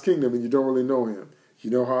God's kingdom and you don't really know him. You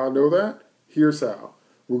know how I know that? Here's how.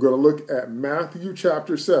 We're going to look at Matthew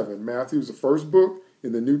chapter 7. Matthew is the first book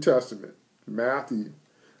in the New Testament. Matthew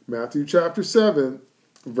chapter 7,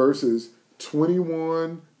 verses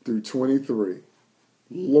 21 through 23.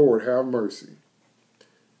 Lord, have mercy.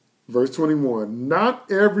 Verse 21,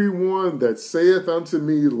 not everyone that saith unto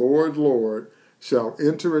me, Lord, Lord, shall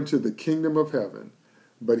enter into the kingdom of heaven,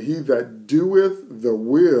 but he that doeth the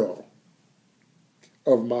will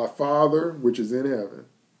of my Father which is in heaven.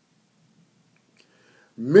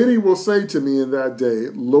 Many will say to me in that day,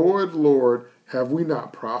 Lord, Lord, have we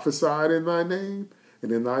not prophesied in thy name?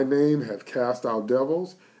 And in thy name have cast out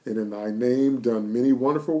devils, and in thy name done many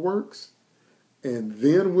wonderful works? And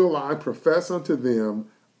then will I profess unto them,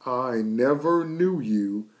 I never knew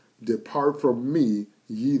you. Depart from me,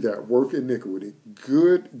 ye that work iniquity.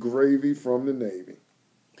 Good gravy from the Navy.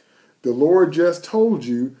 The Lord just told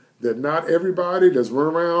you that not everybody that's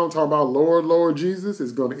running around talking about Lord, Lord Jesus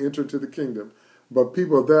is going to enter into the kingdom, but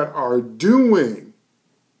people that are doing.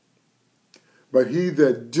 But he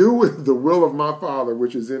that doeth the will of my Father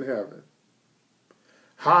which is in heaven.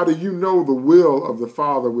 How do you know the will of the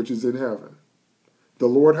Father which is in heaven? The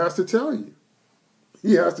Lord has to tell you.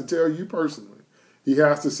 He has to tell you personally. He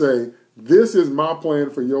has to say, this is my plan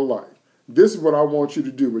for your life. This is what I want you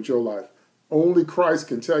to do with your life. Only Christ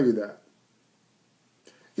can tell you that.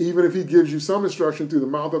 Even if he gives you some instruction through the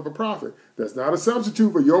mouth of a prophet, that's not a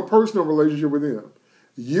substitute for your personal relationship with him.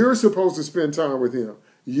 You're supposed to spend time with him.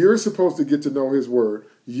 You're supposed to get to know his word.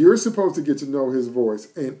 You're supposed to get to know his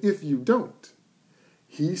voice. And if you don't,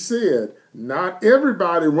 he said, not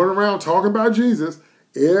everybody running around talking about Jesus.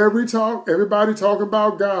 Everybody talking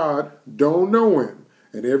about God don't know him.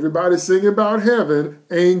 And everybody singing about heaven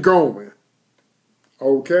ain't going.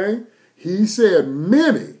 Okay? He said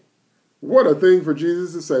many. What a thing for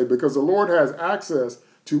Jesus to say, because the Lord has access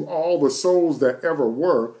to all the souls that ever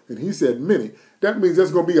were, and he said many. That means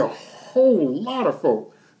there's going to be a whole lot of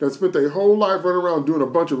folk that spent their whole life running around doing a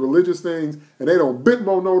bunch of religious things, and they don't bit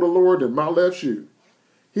more know the Lord than my left shoe.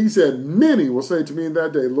 He said, many will say to me in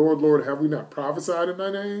that day, Lord, Lord, have we not prophesied in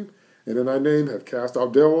thy name? And in thy name have cast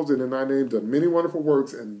out devils, and in thy name done many wonderful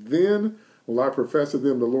works. And then will I profess to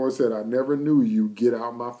them, the Lord said, I never knew you. Get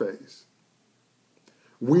out my face.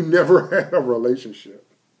 We never had a relationship.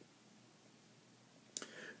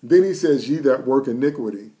 Then he says, ye that work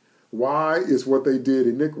iniquity. Why is what they did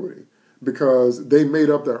iniquity? Because they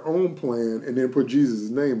made up their own plan and then put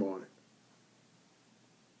Jesus' name on it.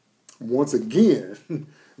 Once again,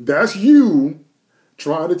 that's you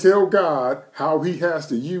trying to tell God how he has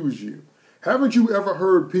to use you. Haven't you ever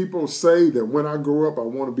heard people say that when I grow up, I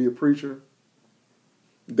want to be a preacher?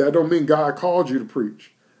 That don't mean God called you to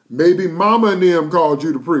preach. Maybe mama and them called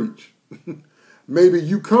you to preach. Maybe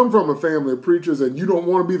you come from a family of preachers and you don't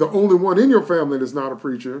want to be the only one in your family that's not a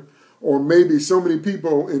preacher. Or maybe so many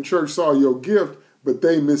people in church saw your gift, but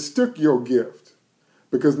they mistook your gift.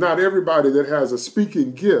 Because not everybody that has a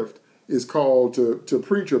speaking gift is called to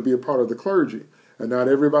preach or be a part of the clergy. And not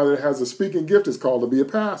everybody that has a speaking gift is called to be a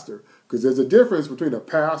pastor. Because there's a difference between a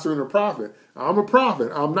pastor and a prophet. I'm a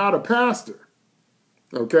prophet. I'm not a pastor.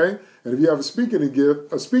 Okay? And if you have a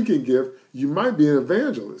speaking gift, you might be an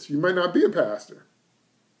evangelist. You might not be a pastor.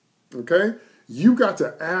 Okay? You got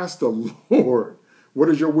to ask the Lord, what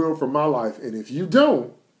is your will for my life? And if you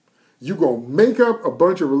don't, you're going to make up a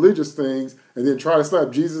bunch of religious things and then try to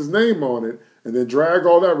slap Jesus' name on it and then drag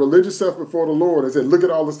all that religious stuff before the Lord and say, look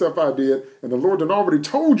at all the stuff I did. And the Lord done already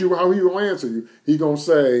told you how he will answer you. He going to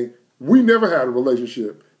say, we never had a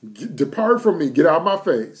relationship. Depart from me. Get out of my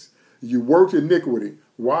face. You worked iniquity.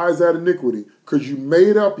 Why is that iniquity? Because you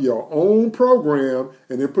made up your own program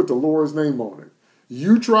and then put the Lord's name on it.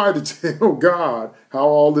 You tried to tell God how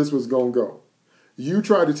all this was going to go. You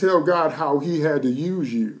tried to tell God how he had to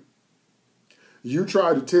use you. You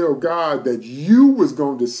tried to tell God that you was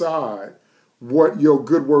going to decide what your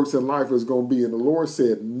good works in life was going to be. And the Lord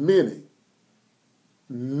said, many.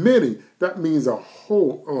 Many. That means a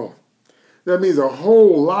whole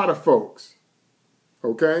lot of folks.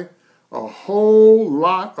 Okay? A whole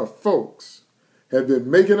lot of folks have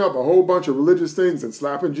been making up a whole bunch of religious things and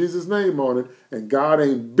slapping Jesus' name on it, and God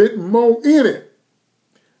ain't bit more in it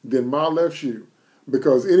than my left shoe.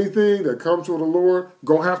 Because anything that comes from the Lord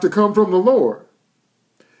gonna have to come from the Lord.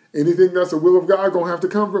 Anything that's the will of God gonna have to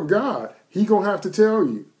come from God. He gonna have to tell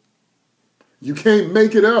you. You can't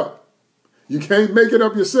make it up. You can't make it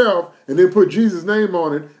up yourself and then put Jesus' name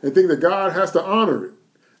on it and think that God has to honor it.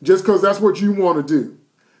 Just because that's what you want to do.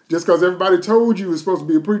 Just because everybody told you you're supposed to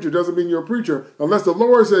be a preacher doesn't mean you're a preacher unless the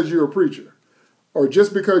Lord says you're a preacher. Or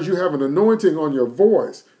just because you have an anointing on your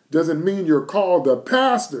voice doesn't mean you're called a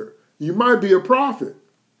pastor. You might be a prophet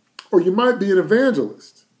or you might be an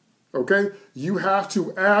evangelist. Okay? You have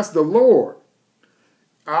to ask the Lord.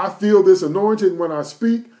 I feel this anointing when I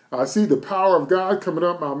speak. I see the power of God coming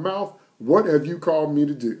up my mouth. What have you called me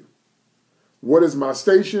to do? What is my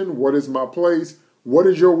station? What is my place? What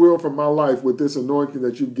is your will for my life with this anointing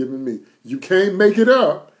that you've given me? You can't make it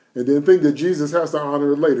up and then think that Jesus has to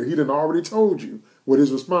honor it later. He done already told you what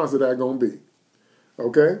his response to that going to be.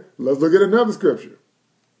 Okay? Let's look at another scripture.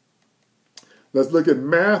 Let's look at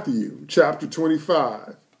Matthew chapter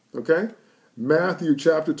 25. Okay? Matthew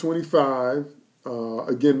chapter 25.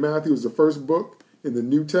 Again, Matthew is the first book in the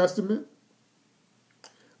New Testament.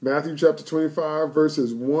 Matthew chapter 25,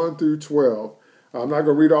 verses 1 through 12. I'm not going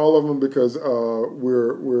to read all of them because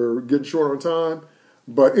we're getting short on time.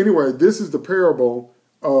 But anyway, this is the parable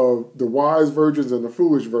of the wise virgins and the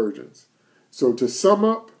foolish virgins. So to sum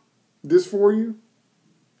up this for you,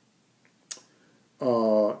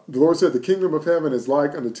 the Lord said, the kingdom of heaven is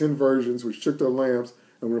like unto 10 virgins which took their lamps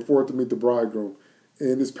and went forth to meet the bridegroom.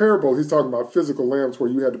 In this parable, he's talking about physical lamps where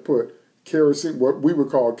you had to put kerosene, what we would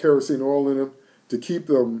call kerosene oil in them to keep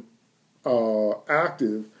them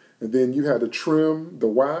active. And then you had to trim the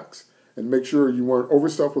wax and make sure you weren't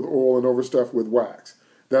overstuffed with oil and overstuffed with wax.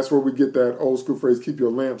 That's where we get that old school phrase, keep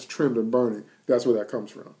your lamps trimmed and burning. That's where that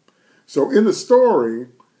comes from. So in the story,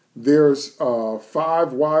 there's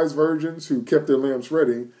 5 wise virgins who kept their lamps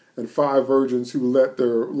ready and 5 virgins who let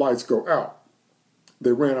their lights go out.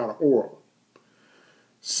 They ran out of oil.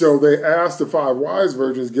 So they asked the 5 wise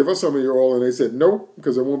virgins, give us some of your oil. And they said, nope,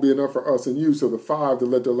 because there won't be enough for us and you. So the 5 that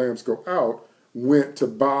let their lamps go out went to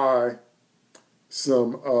buy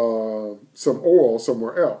some oil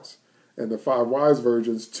somewhere else. And the 5 wise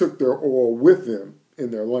virgins took their oil with them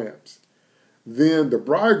in their lamps. Then the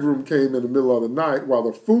bridegroom came in the middle of the night while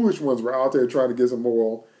the foolish ones were out there trying to get some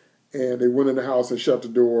oil, and they went in the house and shut the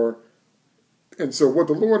door. And so what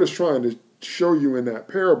the Lord is trying to show you in that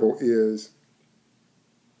parable is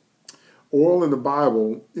oil in the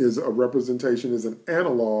Bible is a representation, is an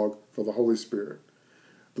analog for the Holy Spirit.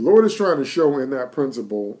 The Lord is trying to show in that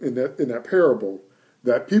principle, in that parable,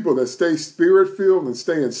 that people that stay spirit-filled and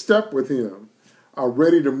stay in step with him are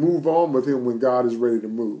ready to move on with him when God is ready to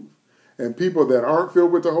move. And people that aren't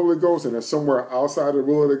filled with the Holy Ghost and are somewhere outside the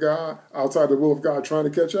will of God, outside the will of God trying to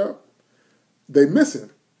catch up, they miss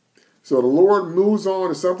him. So the Lord moves on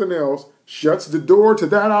to something else, shuts the door to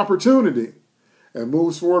that opportunity, and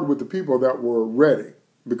moves forward with the people that were ready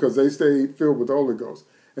because they stayed filled with the Holy Ghost.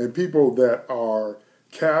 And people that are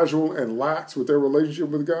casual and lax with their relationship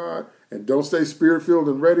with God and don't stay spirit-filled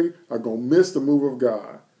and ready are going to miss the move of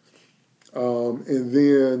God. And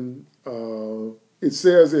then it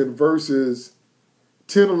says in verses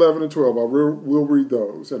 10, 11, and 12, we'll read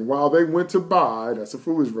those. And while they went to buy, that's the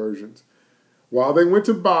foolish versions, while they went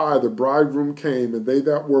to buy, the bridegroom came, and they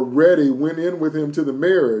that were ready went in with him to the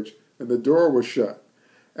marriage, and the door was shut.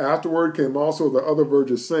 Afterward came also the other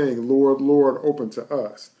virgins, saying, Lord, Lord, open to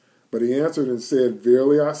us. But he answered and said,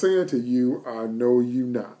 Verily I say unto you, I know you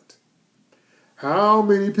not. How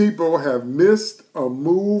many people have missed a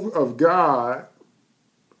move of God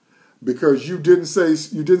because you didn't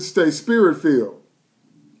stay spirit-filled?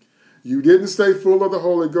 You didn't stay full of the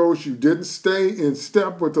Holy Ghost. You didn't stay in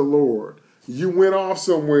step with the Lord. You went off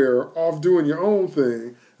somewhere, off doing your own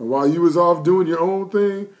thing. And while you was off doing your own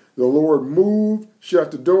thing, the Lord moved, shut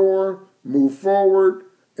the door, moved forward,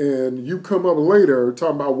 and you come up later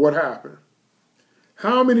talking about what happened.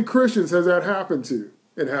 How many Christians has that happened to?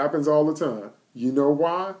 It happens all the time. You know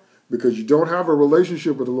why? Because you don't have a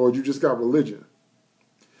relationship with the Lord. You just got religion.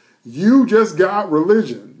 You just got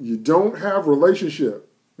religion. You don't have relationship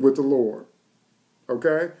with the Lord.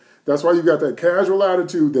 Okay? That's why you got that casual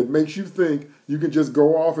attitude that makes you think you can just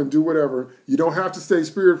go off and do whatever. You don't have to stay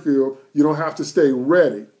spirit-filled. You don't have to stay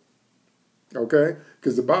ready. Okay?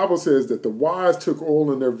 Because the Bible says that the wise took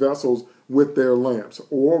oil in their vessels with their lamps.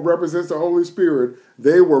 Oil represents the Holy Spirit.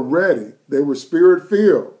 They were ready. They were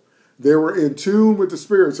spirit-filled. They were in tune with the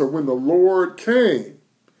Spirit. So when the Lord came,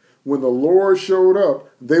 when the Lord showed up,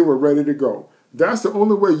 they were ready to go. That's the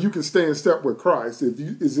only way you can stay in step with Christ if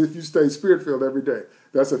you stay spirit-filled every day.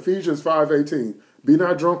 That's Ephesians 5:18. Be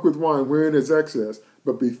not drunk with wine wherein is excess,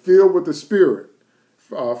 but be filled with the Spirit.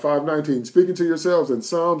 5:19. Speaking to yourselves in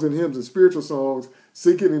psalms and hymns and spiritual songs,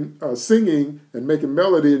 singing and making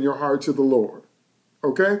melody in your heart to the Lord.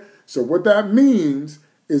 Okay? So what that means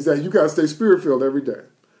is that you got to stay spirit-filled every day.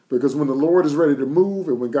 Because when the Lord is ready to move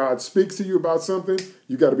and when God speaks to you about something,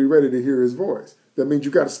 you got to be ready to hear his voice. That means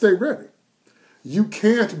you got to stay ready. You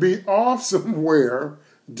can't be off somewhere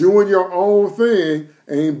doing your own thing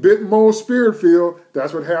and a bit more spirit-filled.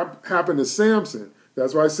 That's what happened to Samson.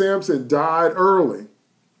 That's why Samson died early.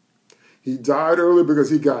 He died early because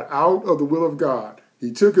he got out of the will of God.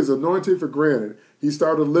 He took his anointing for granted. He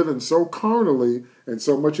started living so carnally and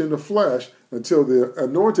so much in the flesh until the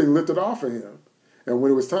anointing lifted off of him. And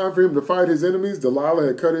when it was time for him to fight his enemies, Delilah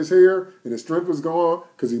had cut his hair and his strength was gone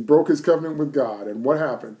because he broke his covenant with God. And what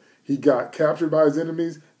happened? He got captured by his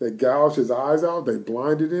enemies. They gouged his eyes out. They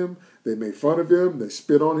blinded him. They made fun of him. They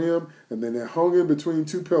spit on him. And then they hung him between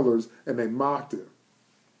two pillars and they mocked him.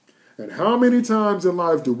 And how many times in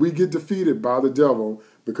life do we get defeated by the devil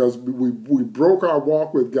because we broke our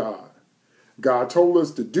walk with God? God told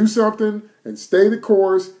us to do something and stay the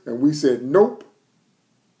course, and we said nope.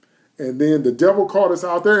 And then the devil caught us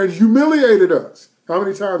out there and humiliated us. How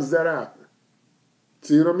many times does that happen?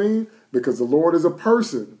 See what I mean? Because the Lord is a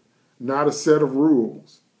person, not a set of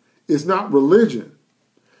rules. It's not religion.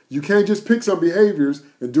 You can't just pick some behaviors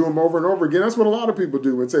and do them over and over again. That's what a lot of people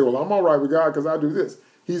do and say, well, I'm all right with God because I do this.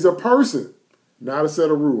 He's a person, not a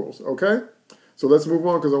set of rules. Okay? So let's move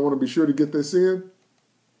on because I want to be sure to get this in.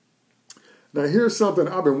 Now, here's something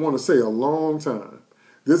I've been wanting to say a long time.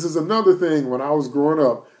 This is another thing when I was growing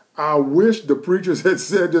up. I wish the preachers had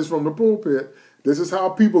said this from the pulpit. This is how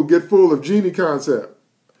people get full of genie concept.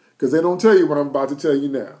 Because they don't tell you what I'm about to tell you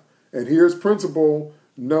now. And here's principle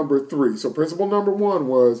number 3. So principle number 1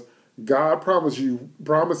 was God promises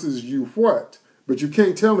you what? But you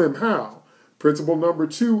can't tell him how. Principle number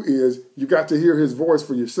 2 is you got to hear his voice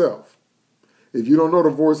for yourself. If you don't know the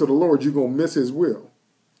voice of the Lord, you're going to miss his will.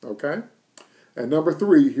 Okay? And number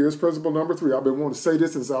 3, here's principle number 3. I've been wanting to say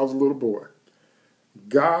this since I was a little boy.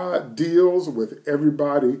 God deals with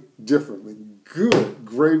everybody differently. Good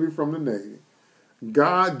gravy from the Navy.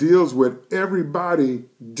 God deals with everybody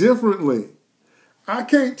differently. I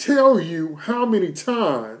can't tell you how many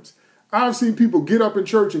times I've seen people get up in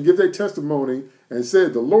church and give their testimony and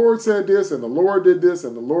said, the Lord said this, and the Lord did this,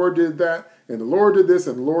 and the Lord did that, and the Lord did this,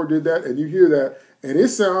 and the Lord did that, and you hear that, and it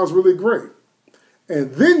sounds really great.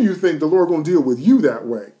 And then you think the Lord going to deal with you that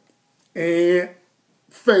way. And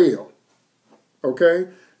fail. Okay?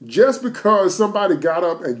 Just because somebody got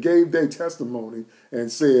up and gave their testimony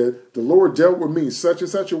and said, the Lord dealt with me such and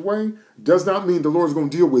such a way, does not mean the Lord's going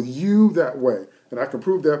to deal with you that way. And I can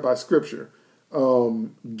prove that by scripture.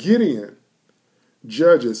 Gideon,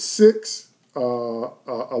 Judges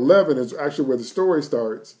 6:11 is actually where the story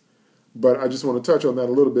starts. But I just want to touch on that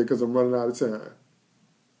a little bit because I'm running out of time.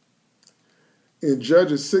 In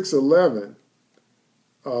Judges 6:11,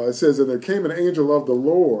 it says, and there came an angel of the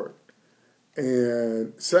Lord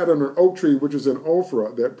and sat under an oak tree, which was in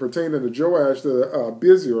Ophrah, that pertained unto Joash the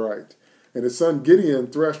Bezerite. And his son Gideon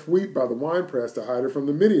threshed wheat by the winepress to hide it from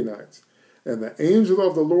the Midianites. And the angel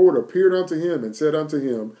of the Lord appeared unto him and said unto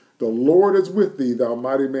him, the Lord is with thee, thou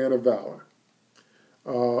mighty man of valor.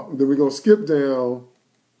 Then we're going to skip down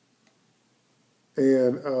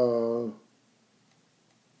and,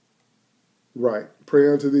 right,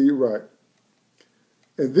 pray unto thee, right.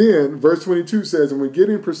 And then verse 22 says, and when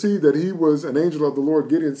Gideon perceived that he was an angel of the Lord,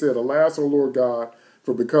 Gideon said, alas, O Lord God,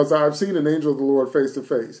 for because I have seen an angel of the Lord face to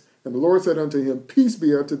face. And the Lord said unto him, peace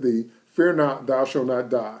be unto thee, fear not, thou shalt not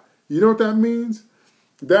die. You know what that means?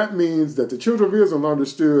 That means that the children of Israel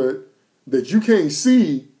understood that you can't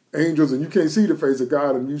see angels and you can't see the face of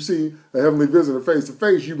God, and you see a heavenly visitor face to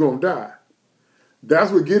face, you're going to die.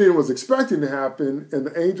 That's what Gideon was expecting to happen, and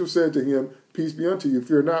the angel said to him, peace be unto you,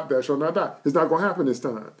 fear not, thou shalt not die. It's not going to happen this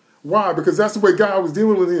time. Why? Because that's the way God was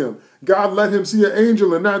dealing with him. God let him see an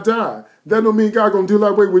angel and not die. That don't mean God going to deal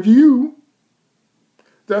that way with you.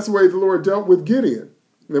 That's the way the Lord dealt with Gideon.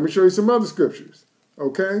 Let me show you some other scriptures.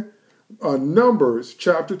 Okay? Numbers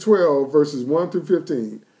chapter 12, verses 1 through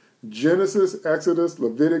 15. Genesis, Exodus,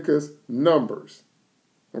 Leviticus, Numbers.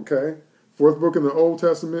 Okay? Fourth book in the Old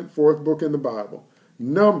Testament, fourth book in the Bible.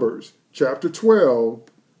 Numbers chapter 12,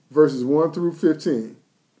 verses 1 through 15.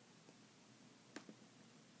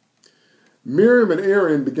 Miriam and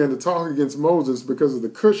Aaron began to talk against Moses because of the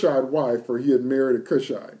Cushite wife, for he had married a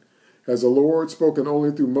Cushite. Has the Lord spoken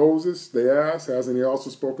only through Moses? They asked. Hasn't he also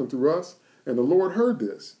spoken through us? And the Lord heard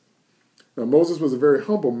this. Now Moses was a very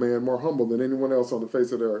humble man, more humble than anyone else on the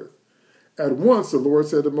face of the earth. At once the Lord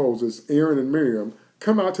said to Moses, Aaron and Miriam,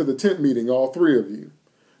 come out to the tent meeting, all three of you.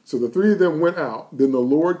 So the three of them went out. Then the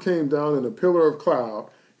Lord came down in a pillar of cloud.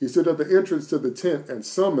 He stood at the entrance to the tent and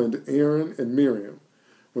summoned Aaron and Miriam.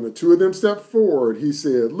 When the two of them stepped forward, he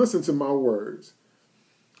said, listen to my words.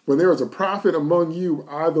 When there is a prophet among you,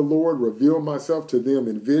 I, the Lord, reveal myself to them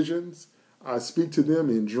in visions. I speak to them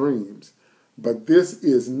in dreams. But this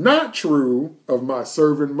is not true of my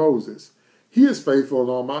servant Moses. He is faithful in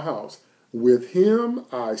all my house. With him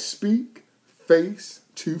I speak face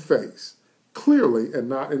to face, clearly and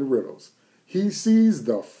not in riddles. He sees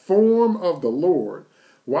the form of the Lord.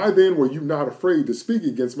 Why then were you not afraid to speak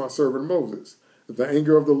against my servant Moses? The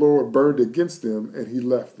anger of the Lord burned against them, and he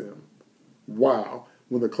left them. Wow.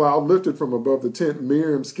 When the cloud lifted from above the tent,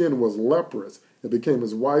 Miriam's skin was leprous. It became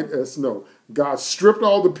as white as snow. God stripped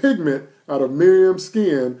all the pigment out of Miriam's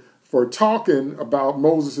skin for talking about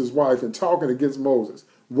Moses' wife and talking against Moses.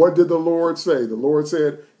 What did the Lord say? The Lord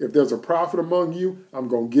said, if there's a prophet among you, I'm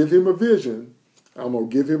going to give him a vision. I'm going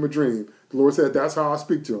to give him a dream. The Lord said, that's how I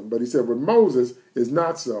speak to him. But he said, with Moses, it's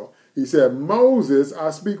not so. He said, Moses,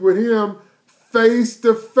 I speak with him face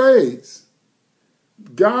to face.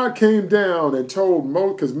 God came down and told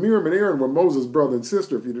Moses, because Miriam and Aaron were Moses' brother and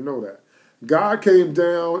sister, if you didn't know that. God came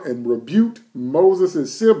down and rebuked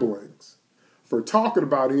Moses' siblings for talking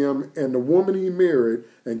about him and the woman he married.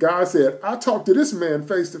 And God said, I talked to this man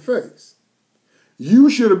face to face. You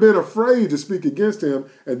should have been afraid to speak against him.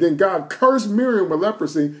 And then God cursed Miriam with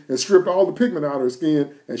leprosy and stripped all the pigment out of her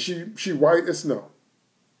skin, and she white as snow.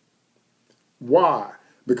 Why?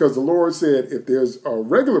 Because the Lord said, if there's a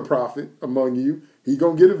regular prophet among you, he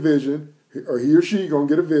going to get a vision, or he or she going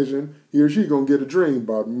to get a vision, he or she going to get a dream.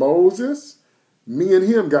 But Moses, me and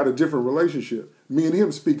him got a different relationship. Me and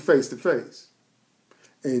him speak face to face.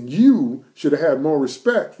 And you should have had more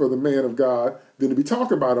respect for the man of God than to be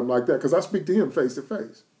talking about him like that, because I speak to him face to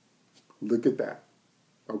face. Look at that.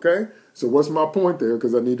 Okay? So what's my point there?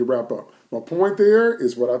 Because I need to wrap up. My point there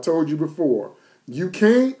is what I told you before. You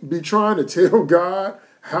can't be trying to tell God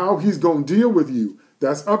how he's going to deal with you.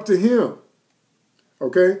 That's up to him.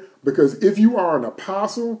 Okay? Because if you are an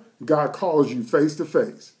apostle, God calls you face to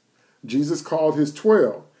face. Jesus called his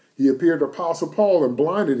 12. He appeared to Apostle Paul and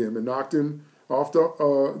blinded him and knocked him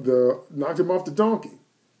knocked him off the donkey.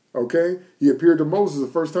 Okay? He appeared to Moses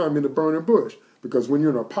the first time in the burning bush. Because when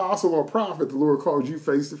you're an apostle or prophet, the Lord calls you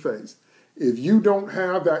face to face. If you don't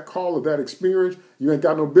have that call or that experience, you ain't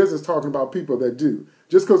got no business talking about people that do.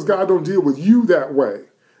 Just because God don't deal with you that way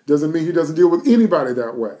doesn't mean he doesn't deal with anybody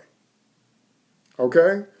that way.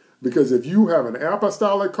 Okay? Because if you have an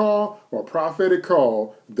apostolic call or prophetic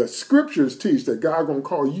call, the scriptures teach that God going to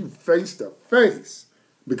call you face to face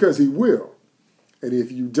because he will. And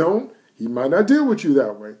if you don't, he might not deal with you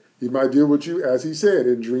that way. He might deal with you, as he said,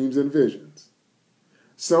 in dreams and visions.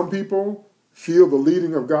 Some people feel the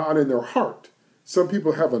leading of God in their heart. Some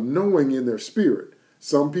people have a knowing in their spirit.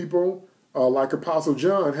 Some people, like Apostle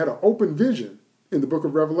John, had an open vision in the book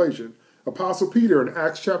of Revelation. Apostle Peter in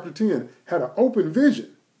Acts chapter 10 had an open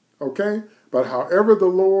vision. Okay? But however the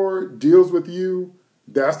Lord deals with you,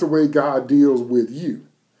 that's the way God deals with you.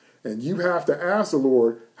 And you have to ask the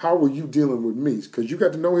Lord, how are you dealing with me? Because you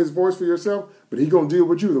got to know his voice for yourself, but he's going to deal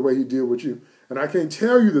with you the way he deal with you. And I can't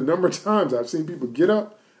tell you the number of times I've seen people get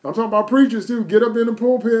up. I'm talking about preachers too, get up in the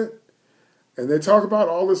pulpit and they talk about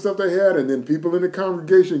all the stuff they had. And then people in the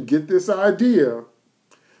congregation get this idea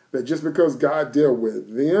that just because God dealt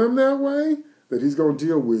with them that way, that he's going to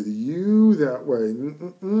deal with you that way.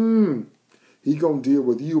 He's going to deal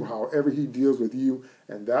with you however he deals with you.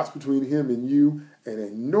 And that's between him and you. And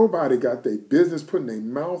ain't nobody got their business putting their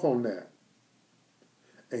mouth on that.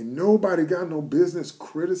 Ain't nobody got no business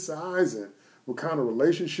criticizing what kind of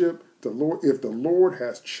relationship the Lord, if the Lord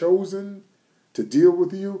has chosen to deal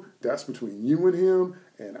with you, that's between you and him.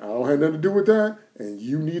 And I don't have nothing to do with that. And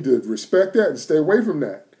you need to respect that and stay away from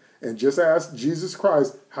that. And just ask Jesus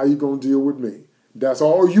Christ, how you going to deal with me? That's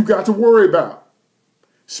all you got to worry about.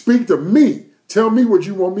 Speak to me. Tell me what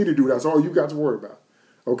you want me to do. That's all you got to worry about.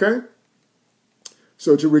 Okay?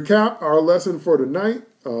 So to recap our lesson for tonight,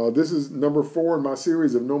 this is number 4 in my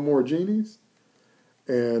series of No More Genies.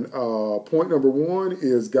 And point number 1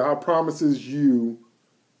 is God promises you,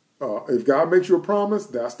 if God makes you a promise,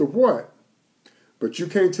 that's the what. But you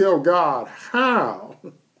can't tell God how.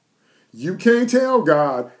 You can't tell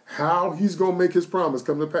God how he's going to make his promise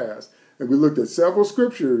come to pass. And we looked at several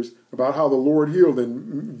scriptures about how the Lord healed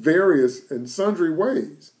in various and sundry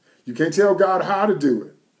ways. You can't tell God how to do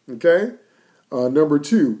it. Okay? Number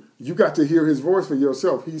 2, you got to hear his voice for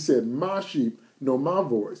yourself. He said, my sheep know my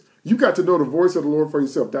voice. You got to know the voice of the Lord for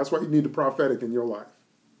yourself. That's why you need the prophetic in your life.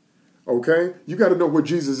 Okay? You got to know what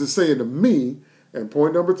Jesus is saying to me. And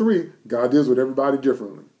point number 3, God deals with everybody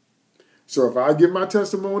differently. So if I give my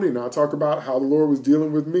testimony and I talk about how the Lord was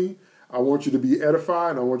dealing with me, I want you to be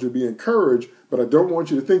edified and I want you to be encouraged, but I don't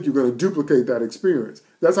want you to think you're going to duplicate that experience.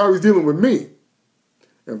 That's how he's dealing with me.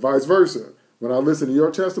 And vice versa. When I listen to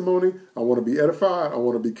your testimony, I want to be edified, I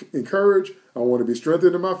want to be encouraged, I want to be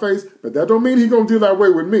strengthened in my faith, but that don't mean he's going to deal that way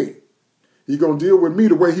with me. He's going to deal with me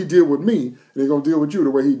the way he deal with me, and he's going to deal with you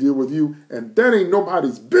the way he deal with you, and that ain't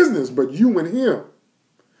nobody's business but you and him.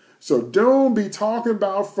 So don't be talking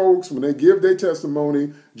about folks when they give their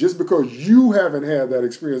testimony just because you haven't had that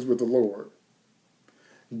experience with the Lord.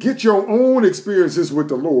 Get your own experiences with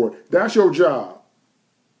the Lord. That's your job.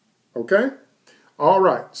 Okay? All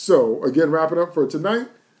right. So, again, wrapping up for tonight,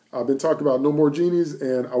 I've been talking about No More Genies,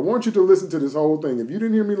 and I want you to listen to this whole thing. If you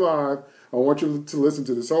didn't hear me live, I want you to listen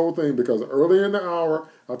to this whole thing because earlier in the hour,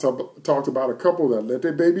 I talked about a couple that let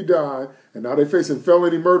their baby die, and now they're facing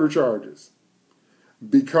felony murder charges.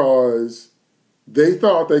 Because they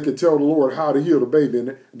thought they could tell the Lord how to heal the baby.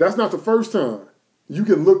 And that's not the first time. You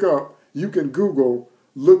can look up, you can Google,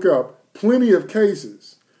 look up plenty of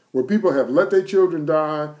cases where people have let their children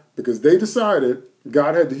die because they decided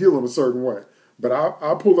God had to heal them a certain way. But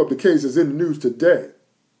I pulled up the cases in the news today.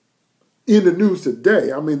 In the news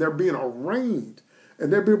today. I mean, they're being arraigned.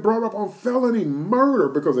 And they're being brought up on felony murder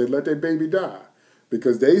because they let their baby die.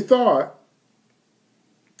 Because they thought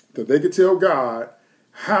that they could tell God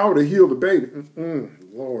how to heal the baby.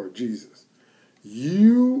 Lord Jesus.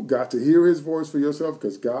 You got to hear his voice for yourself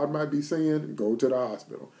because God might be saying, go to the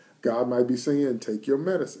hospital. God might be saying, take your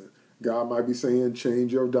medicine. God might be saying,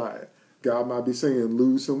 change your diet. God might be saying,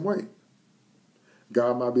 lose some weight.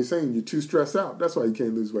 God might be saying, you're too stressed out. That's why you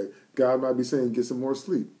can't lose weight. God might be saying, get some more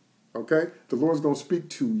sleep. Okay? The Lord's going to speak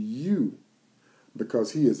to you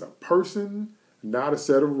because he is a person, not a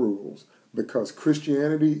set of rules. Because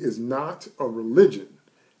Christianity is not a religion.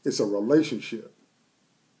 It's a relationship.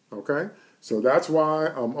 Okay? So that's why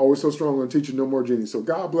I'm always so strong on teaching No More Genies. So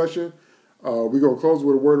God bless you. We're going to close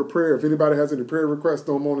with a word of prayer. If anybody has any prayer requests,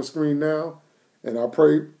 throw them on the screen now. And I'll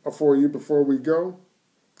pray for you before we go.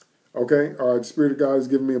 Okay? All right. The Spirit of God has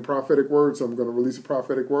given me a prophetic word, so I'm going to release a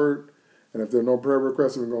prophetic word. And if there are no prayer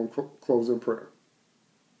requests, we're going to close in prayer.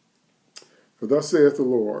 For thus saith the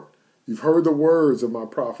Lord, you've heard the words of my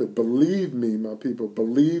prophet. Believe me, my people.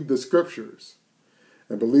 Believe the scriptures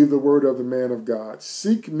and believe the word of the man of God.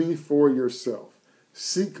 Seek me for yourself.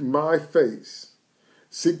 Seek my face.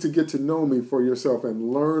 Seek to get to know me for yourself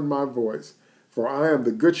and learn my voice. For I am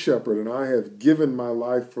the good shepherd, and I have given my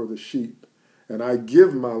life for the sheep. And I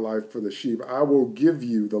give my life for the sheep. I will give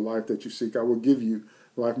you the life that you seek. I will give you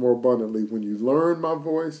life more abundantly when you learn my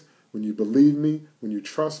voice, when you believe me, when you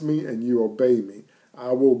trust me, and you obey me.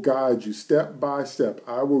 I will guide you step by step.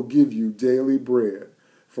 I will give you daily bread.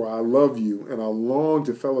 For I love you, and I long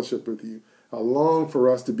to fellowship with you. I long for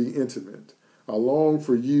us to be intimate. I long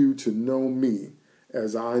for you to know me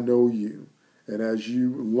as I know you. And as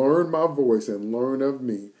you learn my voice and learn of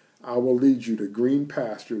me, I will lead you to green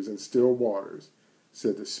pastures and still waters,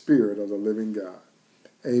 said the Spirit of the living God.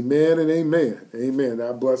 Amen and amen. Amen.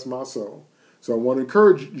 That bless my soul. So I want to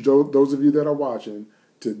encourage those of you that are watching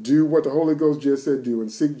to do what the Holy Ghost just said do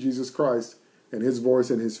and seek Jesus Christ and his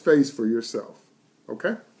voice and his face for yourself.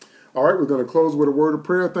 Okay? All right, we're going to close with a word of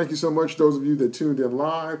prayer. Thank you so much, those of you that tuned in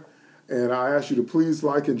live. And I ask you to please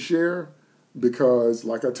like and share because,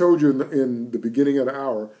 like I told you in the beginning of the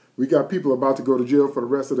hour, we got people about to go to jail for the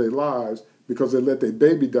rest of their lives because they let their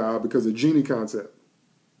baby die because of genie concept.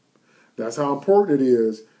 That's how important it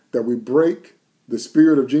is that we break the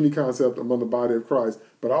spirit of genie concept among the body of Christ,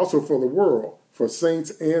 but also for the world, for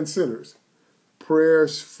saints and sinners.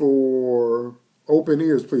 Prayers for open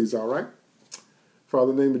ears, please, all right?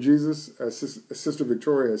 Father, in the name of Jesus, as Sister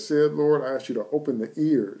Victoria has said, Lord, I ask you to open the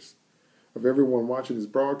ears of everyone watching this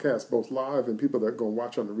broadcast, both live and people that are going to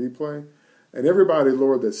watch on the replay. And everybody,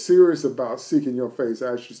 Lord, that's serious about seeking your face,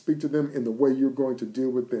 I ask you to speak to them in the way you're going to deal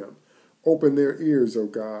with them. Open their ears, oh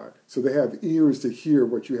God, so they have ears to hear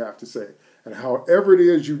what you have to say. And however it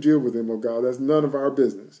is you deal with them, oh God, that's none of our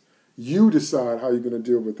business. You decide how you're going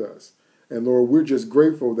to deal with us. And Lord, we're just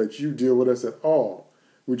grateful that you deal with us at all.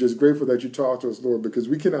 We're just grateful that you talk to us, Lord, because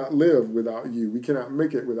we cannot live without you. We cannot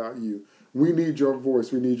make it without you. We need your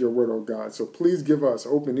voice. We need your word, oh God. So please give us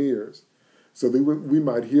open ears so that we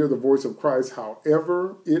might hear the voice of Christ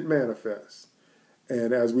however it manifests.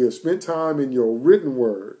 And as we have spent time in your written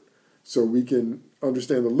word, so we can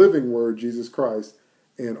understand the living word, Jesus Christ,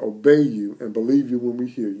 and obey you and believe you when we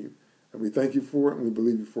hear you. And we thank you for it and we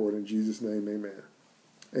believe you for it. In Jesus' name, amen.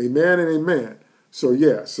 Amen and amen. So,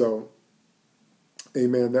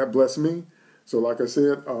 amen. That blessed me. So, like I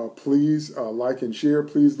said, please like and share.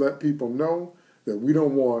 Please let people know that we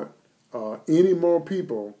don't want any more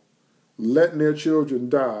people letting their children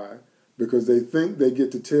die because they think they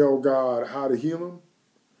get to tell God how to heal them.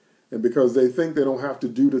 And because they think they don't have to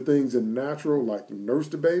do the things in natural, like nurse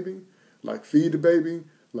the baby, like feed the baby,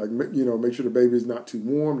 like, make sure the baby is not too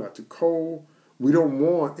warm, not too cold. We don't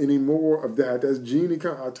want any more of that. That's genie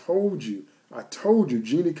concept. I told you,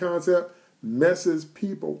 genie concept messes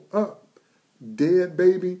people up. Dead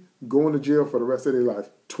baby, going to jail for the rest of their life,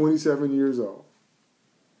 27 years old.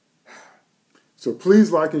 So please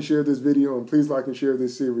like and share this video and please like and share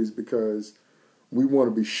this series because we want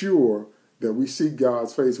to be sure that we see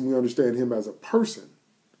God's face and we understand him as a person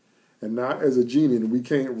and not as a genie. And we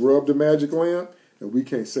can't rub the magic lamp and we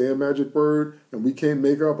can't say a magic word and we can't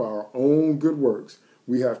make up our own good works.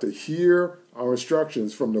 We have to hear our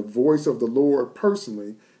instructions from the voice of the Lord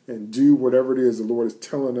personally and do whatever it is the Lord is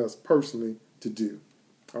telling us personally to do.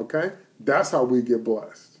 Okay? That's how we get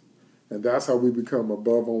blessed. And that's how we become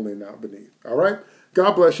above only, not beneath. All right?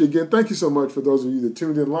 God bless you again. Thank you so much for those of you that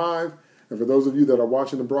tuned in live. And for those of you that are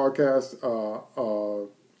watching the broadcast on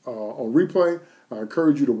replay, I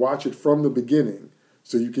encourage you to watch it from the beginning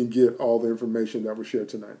so you can get all the information that was shared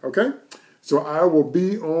tonight. Okay? So I will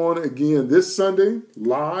be on again this Sunday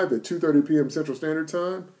live at 2:30 p.m. Central Standard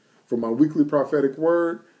Time for my weekly prophetic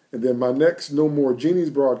word. And then my next No More Genies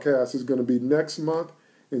broadcast is going to be next month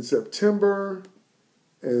in September.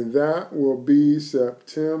 And that will be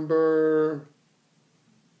September,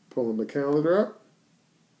 pulling the calendar up.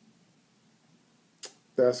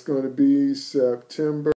 That's going to be September